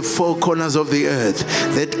to the four corners of the earth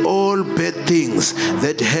that all bad things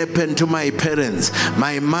that happen to my parents,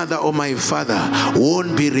 my mother or my father,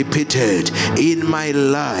 won't be repeated in my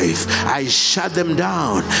life. I shut them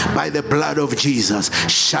down by the blood of Jesus.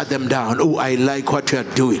 Shut them down. Oh, I like what you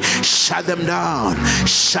are doing. Shut them down.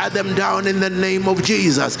 Shut them down in the name of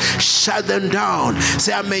Jesus. Shut them down.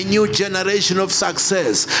 Say, I'm a new generation of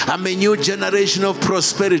success. I'm a new generation of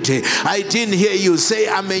prosperity. I didn't hear you. Say,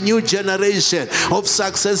 I'm a new generation of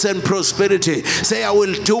success and prosperity. Say, I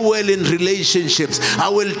will do well in relationships. I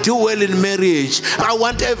will do well in marriage. I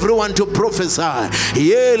want everyone to prophesy. I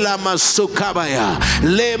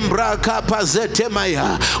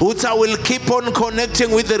will keep on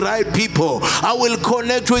connecting with the right people. I will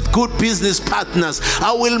connect with good business partners.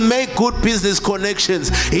 I will make good business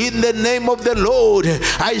connections. In the name of the Lord,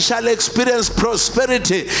 I shall experience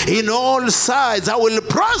prosperity in all sides. I will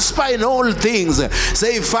prosper in all things.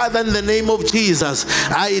 Say, Father, in the name of Jesus,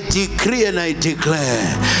 I decree and I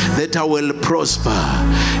declare that I will prosper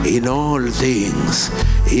in all things.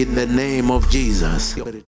 In the name of Jesus.